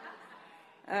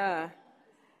 She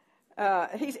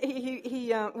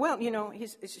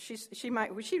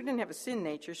didn't have a sin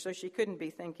nature, so she couldn't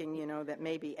be thinking, that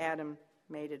maybe Adam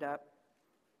made it up.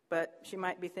 But she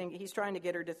might be thinking, he's trying to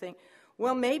get her to think,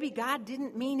 well, maybe God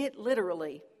didn't mean it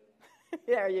literally.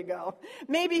 There you go.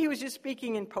 Maybe he was just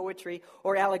speaking in poetry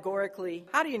or allegorically.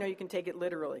 How do you know you can take it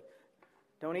literally?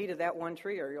 Don't eat of that one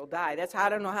tree or you'll die. I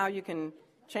don't know how you can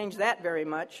change that very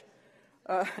much.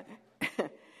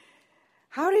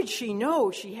 How did she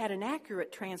know she had an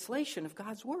accurate translation of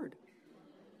God's word?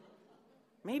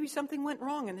 Maybe something went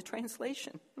wrong in the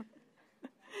translation.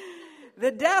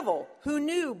 The devil, who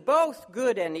knew both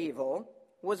good and evil,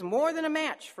 was more than a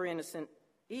match for innocent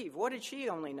Eve. What did she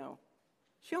only know?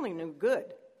 She only knew good.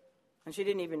 And she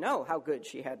didn't even know how good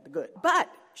she had the good. But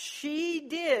she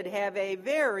did have a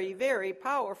very, very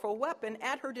powerful weapon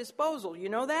at her disposal. You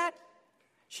know that?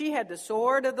 She had the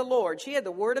sword of the Lord. She had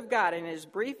the word of God. And as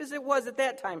brief as it was at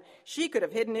that time, she could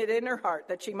have hidden it in her heart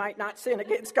that she might not sin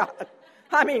against God.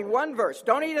 One verse.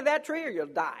 Don't eat of that tree or you'll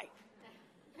die.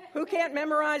 Who can't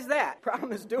memorize that?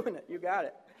 Problem is doing it. You got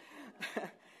it.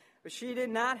 But she did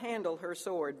not handle her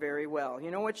sword very well. You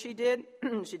know what she did?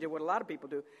 She did what a lot of people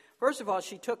do. First of all,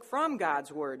 she took from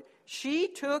God's word. She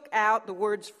took out the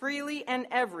words freely and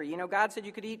every. God said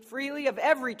you could eat freely of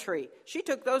every tree. She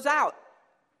took those out.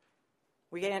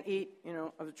 We can't eat,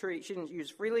 of the tree. She didn't use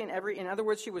freely and every. In other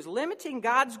words, she was limiting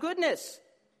God's goodness.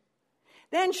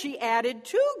 Then she added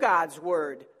to God's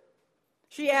word.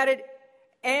 She added,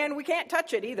 and we can't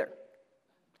touch it either.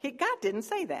 God didn't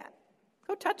say that.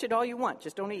 Go touch it all you want,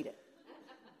 just don't eat it.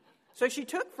 So she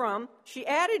took from, she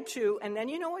added to, and then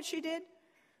you know what she did?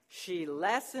 She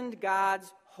lessened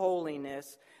God's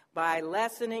holiness by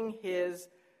lessening his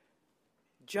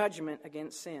judgment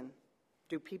against sin.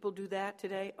 Do people do that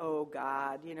today? Oh,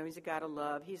 God, he's a God of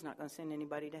love. He's not going to send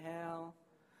anybody to hell.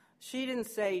 She didn't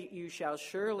say, you shall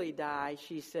surely die.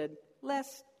 She said,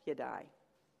 lest you die.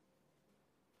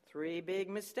 3 big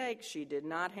mistakes. She did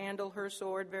not handle her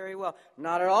sword very well.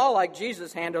 Not at all like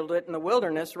Jesus handled it in the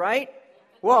wilderness, right?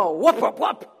 Whoa, whoop, whoop,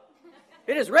 whoop.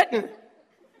 It is written.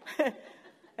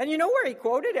 And you know where he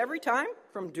quoted every time?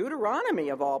 From Deuteronomy,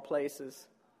 of all places.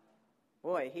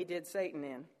 Boy, he did Satan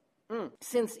in.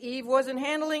 Since Eve wasn't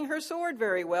handling her sword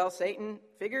very well, Satan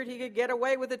figured he could get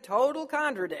away with a total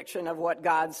contradiction of what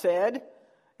God said.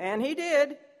 And he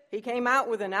did. He came out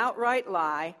with an outright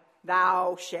lie.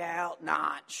 Thou shalt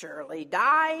not surely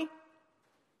die.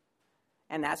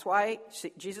 And that's why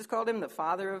Jesus called him the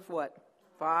father of what?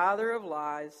 Father of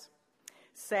lies.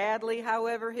 Sadly,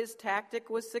 however, his tactic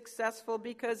was successful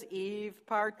because Eve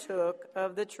partook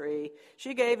of the tree.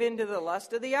 She gave in to the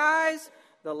lust of the eyes,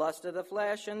 the lust of the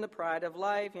flesh, and the pride of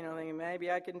life, thinking maybe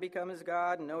I can become as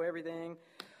God and know everything.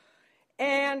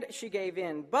 And she gave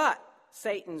in. But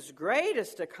Satan's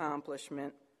greatest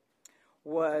accomplishment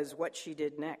was what she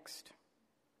did next.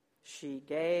 She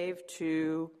gave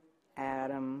to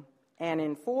Adam, and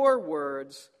in 4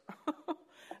 words,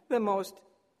 the most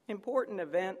important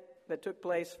event that took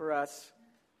place for us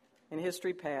in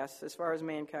history past, as far as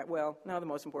mankind. Well, no, the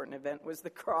most important event was the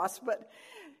cross, but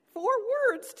 4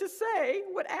 words to say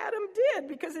what Adam did,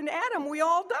 because in Adam we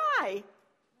all die.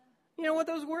 You know what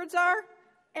those words are?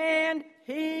 And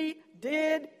he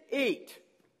did eat.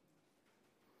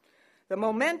 The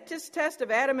momentous test of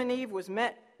Adam and Eve was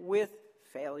met with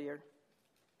failure.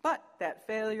 But that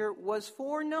failure was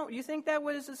foreknown. You think that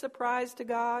was a surprise to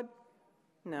God?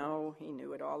 No, he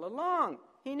knew it all along.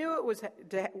 He knew it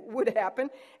would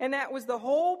happen, and that was the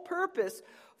whole purpose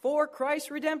for Christ's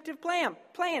redemptive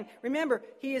plan. Remember,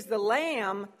 he is the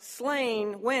lamb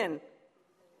slain when?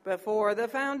 Before the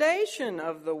foundation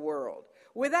of the world.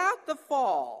 Without the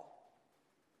fall,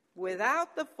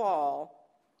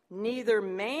 neither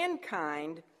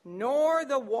mankind nor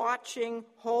the watching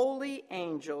holy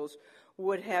angels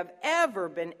would have ever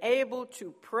been able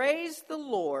to praise the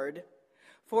Lord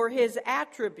for his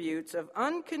attributes of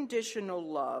unconditional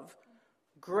love,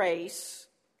 grace,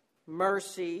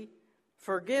 mercy,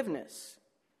 forgiveness.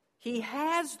 He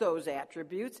has those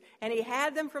attributes, and he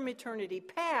had them from eternity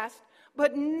past,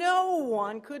 but no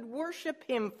one could worship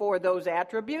him for those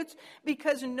attributes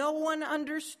because no one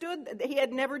understood. He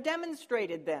had never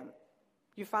demonstrated them.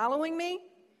 You following me?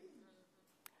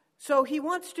 So he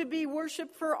wants to be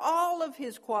worshiped for all of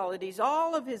his qualities,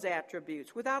 all of his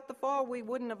attributes. Without the fall, we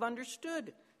wouldn't have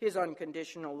understood his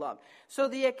unconditional love. So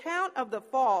the account of the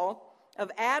fall of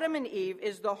Adam and Eve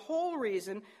is the whole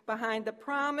reason behind the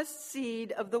promised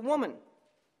seed of the woman,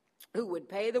 who would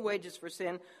pay the wages for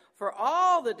sin for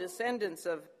all the descendants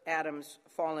of Adam's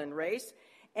fallen race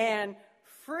and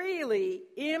freely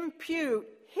impute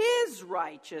his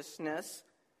righteousness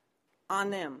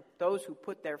on them, those who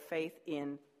put their faith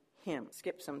in him.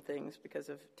 Skip some things because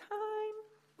of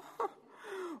time.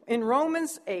 In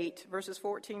Romans 8, verses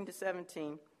 14 to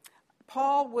 17,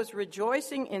 Paul was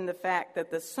rejoicing in the fact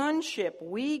that the sonship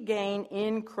we gain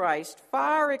in Christ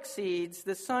far exceeds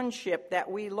the sonship that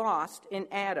we lost in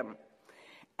Adam.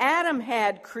 Adam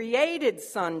had created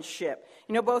sonship.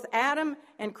 Both Adam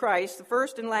and Christ, the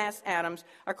first and last Adams,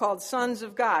 are called sons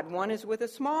of God. One is with a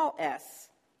small s,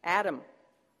 Adam,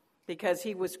 because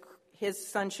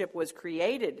his sonship was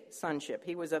created sonship.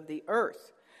 He was of the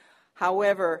earth.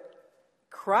 However,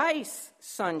 Christ's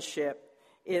sonship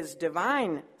is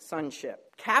divine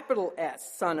sonship, capital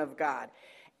S, Son of God.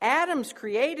 Adam's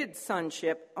created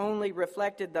sonship only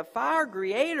reflected the far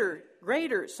greater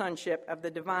sonship of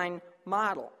the divine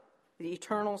model, the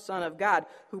eternal Son of God,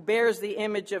 who bears the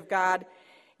image of God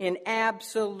in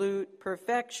absolute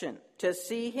perfection. To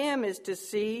see him is to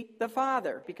see the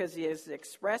Father, because he is the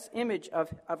express image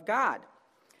of God.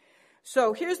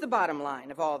 So here's the bottom line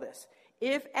of all this.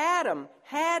 If Adam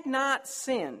had not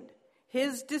sinned,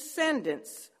 his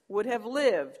descendants would have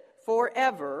lived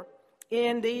forever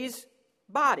in these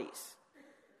bodies,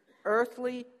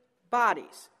 earthly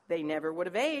bodies. They never would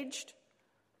have aged.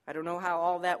 I don't know how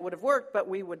all that would have worked, but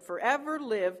we would forever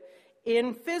live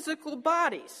in physical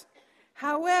bodies.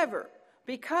 However,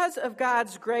 because of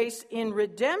God's grace in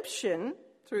redemption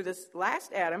through this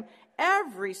last Adam,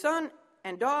 every son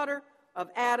and daughter of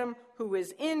Adam who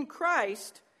is in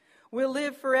Christ will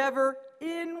live forever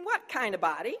in what kind of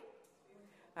body?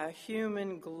 A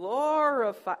human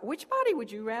glorified. Which body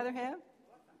would you rather have?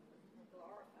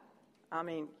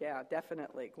 Yeah,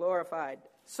 definitely. Glorified.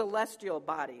 Celestial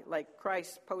body, like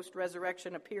Christ's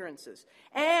post-resurrection appearances.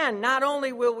 And not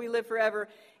only will we live forever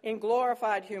in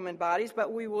glorified human bodies,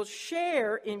 but we will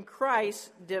share in Christ's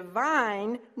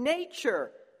divine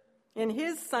nature, in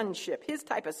his sonship, his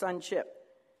type of sonship.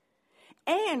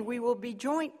 And we will be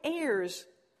joint heirs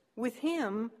with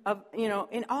him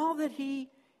in all that he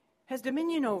has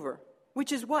dominion over,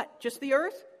 which is what? Just the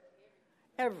earth?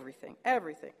 Everything.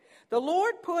 The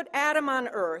Lord put Adam on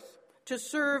earth to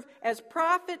serve as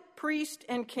prophet, priest,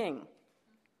 and king,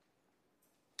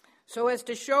 so as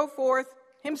to show forth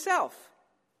himself.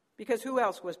 Because who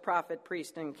else was prophet,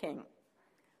 priest, and king?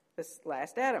 This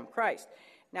last Adam, Christ.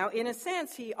 Now, in a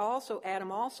sense,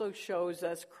 Adam also shows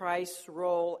us Christ's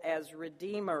role as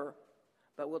redeemer.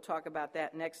 But we'll talk about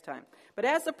that next time. But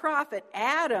as a prophet,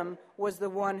 Adam was the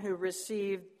one who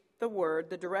received the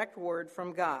word, the direct word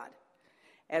from God.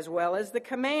 as well as the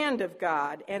command of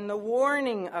God and the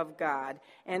warning of God.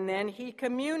 And then he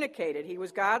communicated. He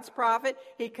was God's prophet.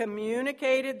 He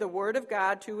communicated the word of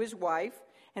God to his wife,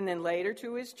 and then later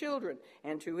to his children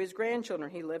and to his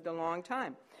grandchildren. He lived a long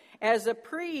time. As a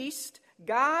priest,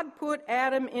 God put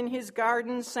Adam in his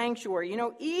garden sanctuary. You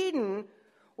know, Eden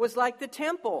was like the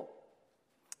temple.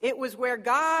 It was where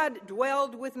God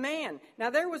dwelled with man. Now,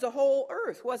 there was a whole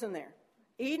earth, wasn't there?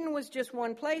 Eden was just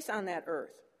one place on that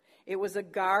earth. It was a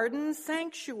garden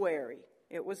sanctuary.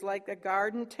 It was like a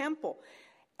garden temple.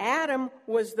 Adam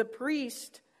was the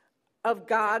priest of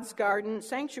God's garden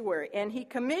sanctuary, and he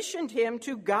commissioned him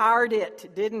to guard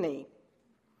it, didn't he?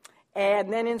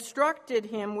 And then instructed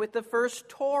him with the first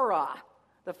Torah,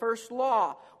 the first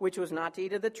law, which was not to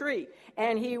eat of the tree.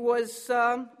 And he was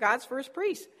God's first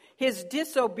priest. His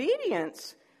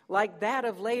disobedience, like that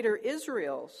of later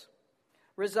Israel's,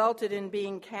 resulted in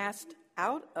being cast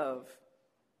out of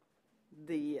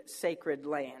the sacred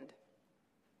land.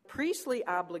 Priestly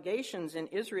obligations in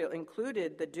Israel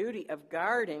included the duty of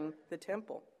guarding the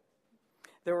temple.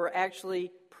 There were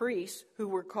actually priests who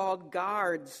were called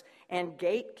guards and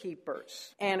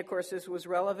gatekeepers. And, of course, this was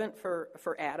relevant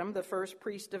for Adam, the first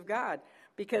priest of God,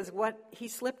 because he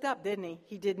slipped up, didn't he?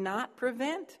 He did not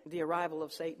prevent the arrival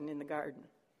of Satan in the garden.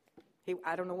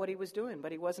 I don't know what he was doing,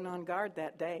 but he wasn't on guard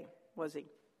that day, was he?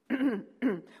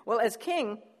 Well, as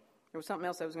king, there was something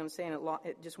else I was going to say, and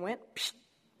it just went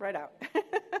right out.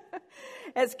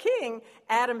 As king,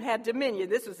 Adam had dominion.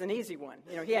 This was an easy one.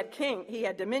 You know, he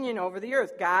had dominion over the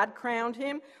earth. God crowned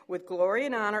him with glory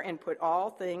and honor and put all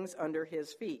things under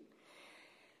his feet.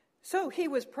 So he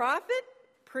was prophet,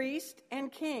 priest, and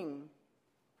king.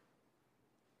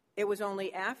 It was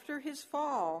only after his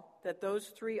fall that those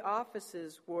three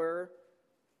offices were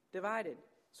divided,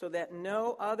 so that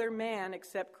no other man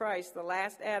except Christ, the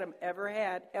last Adam, ever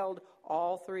had held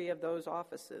all three of those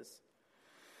offices.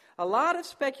 A lot of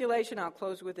speculation, I'll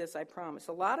close with this, I promise.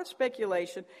 A lot of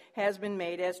speculation has been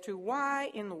made as to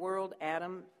why in the world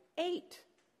Adam ate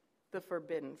the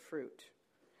forbidden fruit.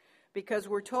 Because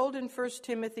we're told in 1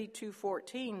 Timothy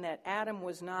 2:14 that Adam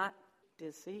was not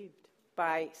deceived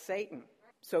by Satan.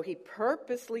 So he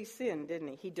purposely sinned, didn't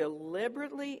he? He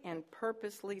deliberately and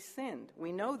purposely sinned.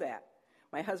 We know that.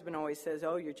 My husband always says,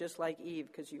 "Oh, you're just like Eve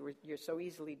because you're so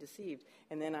easily deceived."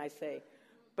 And then I say,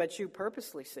 "But you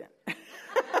purposely sinned."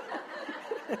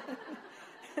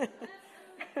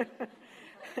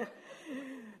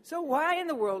 So why in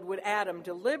the world would Adam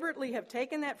deliberately have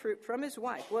taken that fruit from his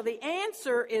wife? Well, the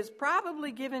answer is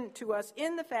probably given to us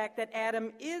in the fact that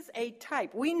Adam is a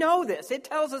type. We know this. It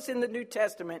tells us in the New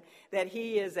Testament that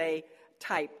he is a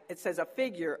type. It says a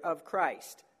figure of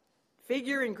Christ.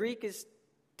 Figure in Greek is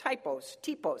typos.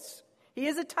 He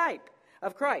is a type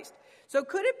of Christ. So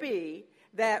could it be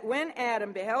that when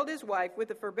Adam beheld his wife with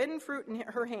the forbidden fruit in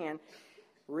her hand,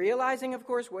 realizing, of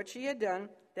course, what she had done,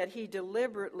 that he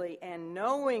deliberately and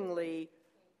knowingly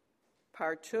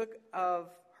partook of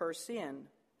her sin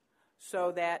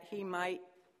so that he might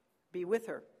be with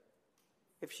her?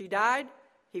 If she died,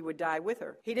 he would die with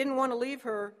her. He didn't want to leave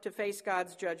her to face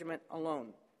God's judgment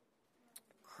alone.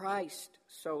 Christ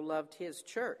so loved his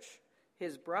church,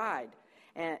 his bride,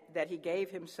 and that he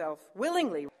gave himself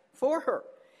willingly for her.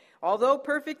 Although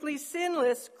perfectly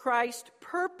sinless, Christ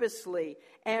purposely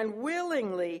and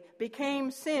willingly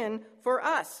became sin for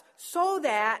us, so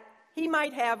that he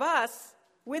might have us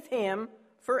with him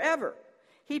forever.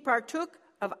 He partook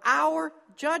of our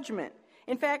judgment.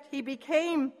 In fact,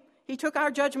 he took our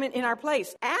judgment in our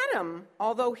place. Adam,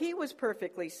 although he was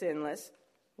perfectly sinless,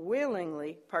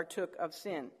 willingly partook of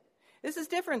sin. This is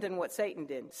different than what Satan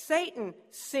did. Satan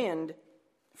sinned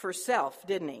for self,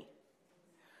 didn't he?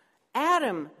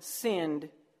 Adam sinned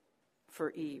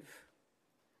for Eve.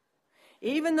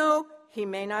 Even though he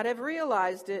may not have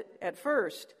realized it at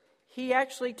first, he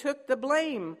actually took the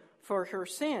blame for her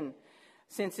sin,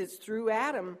 since it's through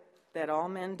Adam that all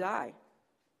men die.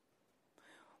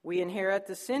 We inherit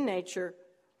the sin nature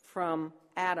from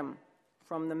Adam,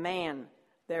 from the man.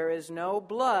 There is no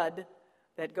blood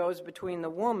that goes between the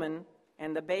woman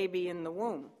and the baby in the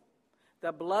womb.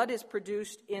 The blood is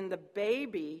produced in the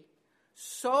baby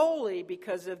solely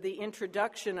because of the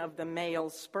introduction of the male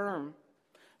sperm.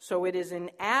 So it is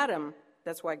in Adam.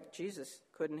 That's why Jesus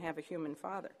couldn't have a human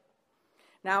father.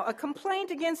 Now, a complaint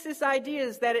against this idea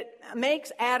is that it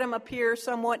makes Adam appear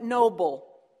somewhat noble.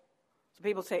 So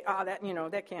people say,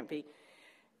 that can't be.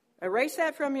 Erase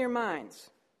that from your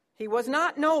minds. He was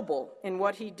not noble in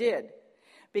what he did,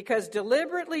 because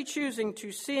deliberately choosing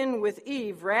to sin with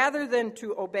Eve rather than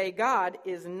to obey God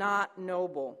is not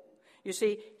noble. You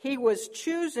see, he was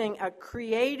choosing a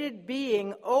created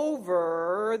being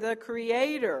over the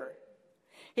Creator.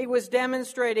 He was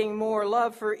demonstrating more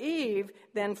love for Eve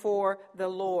than for the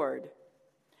Lord.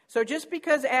 So just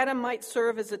because Adam might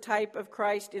serve as a type of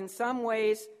Christ in some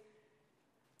ways,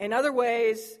 in other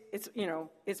ways,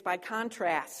 it's by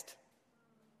contrast.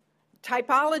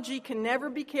 Typology can never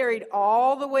be carried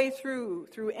all the way through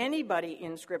anybody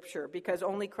in Scripture because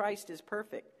only Christ is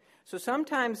perfect. So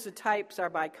sometimes the types are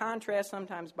by contrast,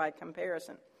 sometimes by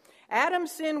comparison.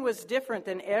 Adam's sin was different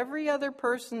than every other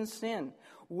person's sin.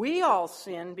 We all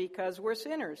sin because we're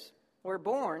sinners. We're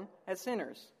born as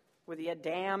sinners with the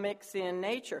Adamic sin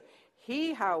nature.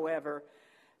 He, however,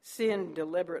 sinned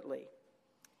deliberately.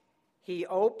 He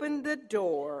opened the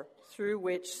door through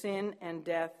which sin and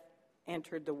death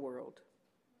entered the world.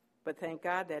 But thank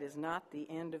God that is not the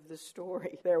end of the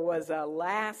story. There was a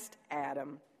last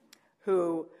Adam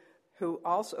who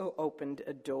also opened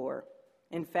a door.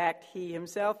 In fact, he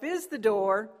himself is the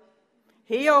door.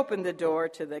 He opened the door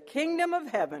to the kingdom of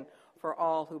heaven for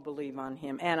all who believe on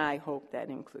him. And I hope that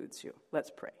includes you. Let's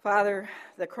pray. Father,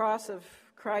 the cross of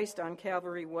Christ on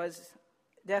Calvary was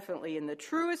definitely, in the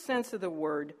truest sense of the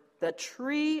word, the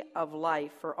tree of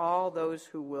life for all those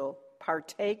who will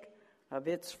partake of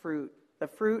its fruit, the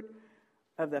fruit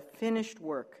of the finished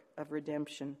work of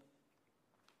redemption.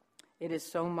 It is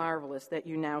so marvelous that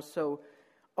you now so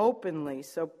openly,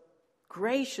 so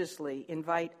graciously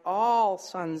invite all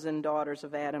sons and daughters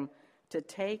of Adam to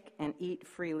take and eat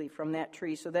freely from that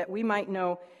tree so that we might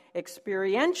know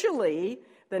experientially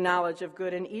the knowledge of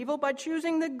good and evil by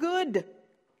choosing the good,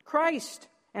 Christ,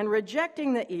 and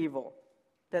rejecting the evil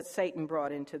that Satan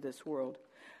brought into this world.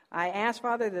 I ask,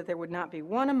 Father, that there would not be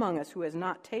one among us who has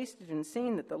not tasted and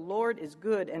seen that the Lord is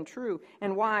good and true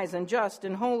and wise and just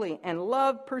and holy and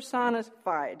love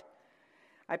personified.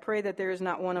 I pray that there is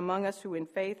not one among us who in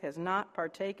faith has not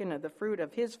partaken of the fruit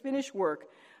of his finished work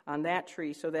on that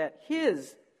tree, so that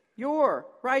your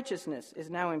righteousness is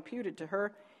now imputed to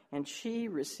her, and she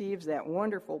receives that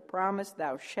wonderful promise,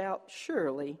 thou shalt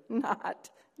surely not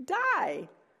die.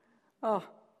 Oh,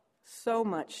 so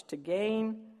much to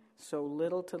gain, so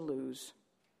little to lose.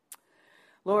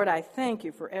 Lord, I thank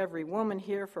you for every woman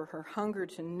here, for her hunger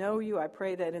to know you. I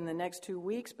pray that in the next 2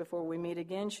 weeks before we meet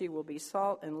again, she will be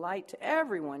salt and light to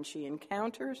everyone she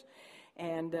encounters.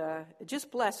 And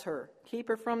just bless her. Keep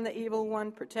her from the evil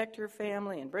one, protect her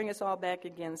family, and bring us all back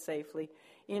again safely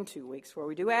in 2 weeks. For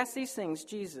we do ask these things,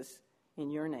 Jesus,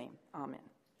 in your name. Amen.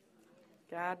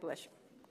 God bless you.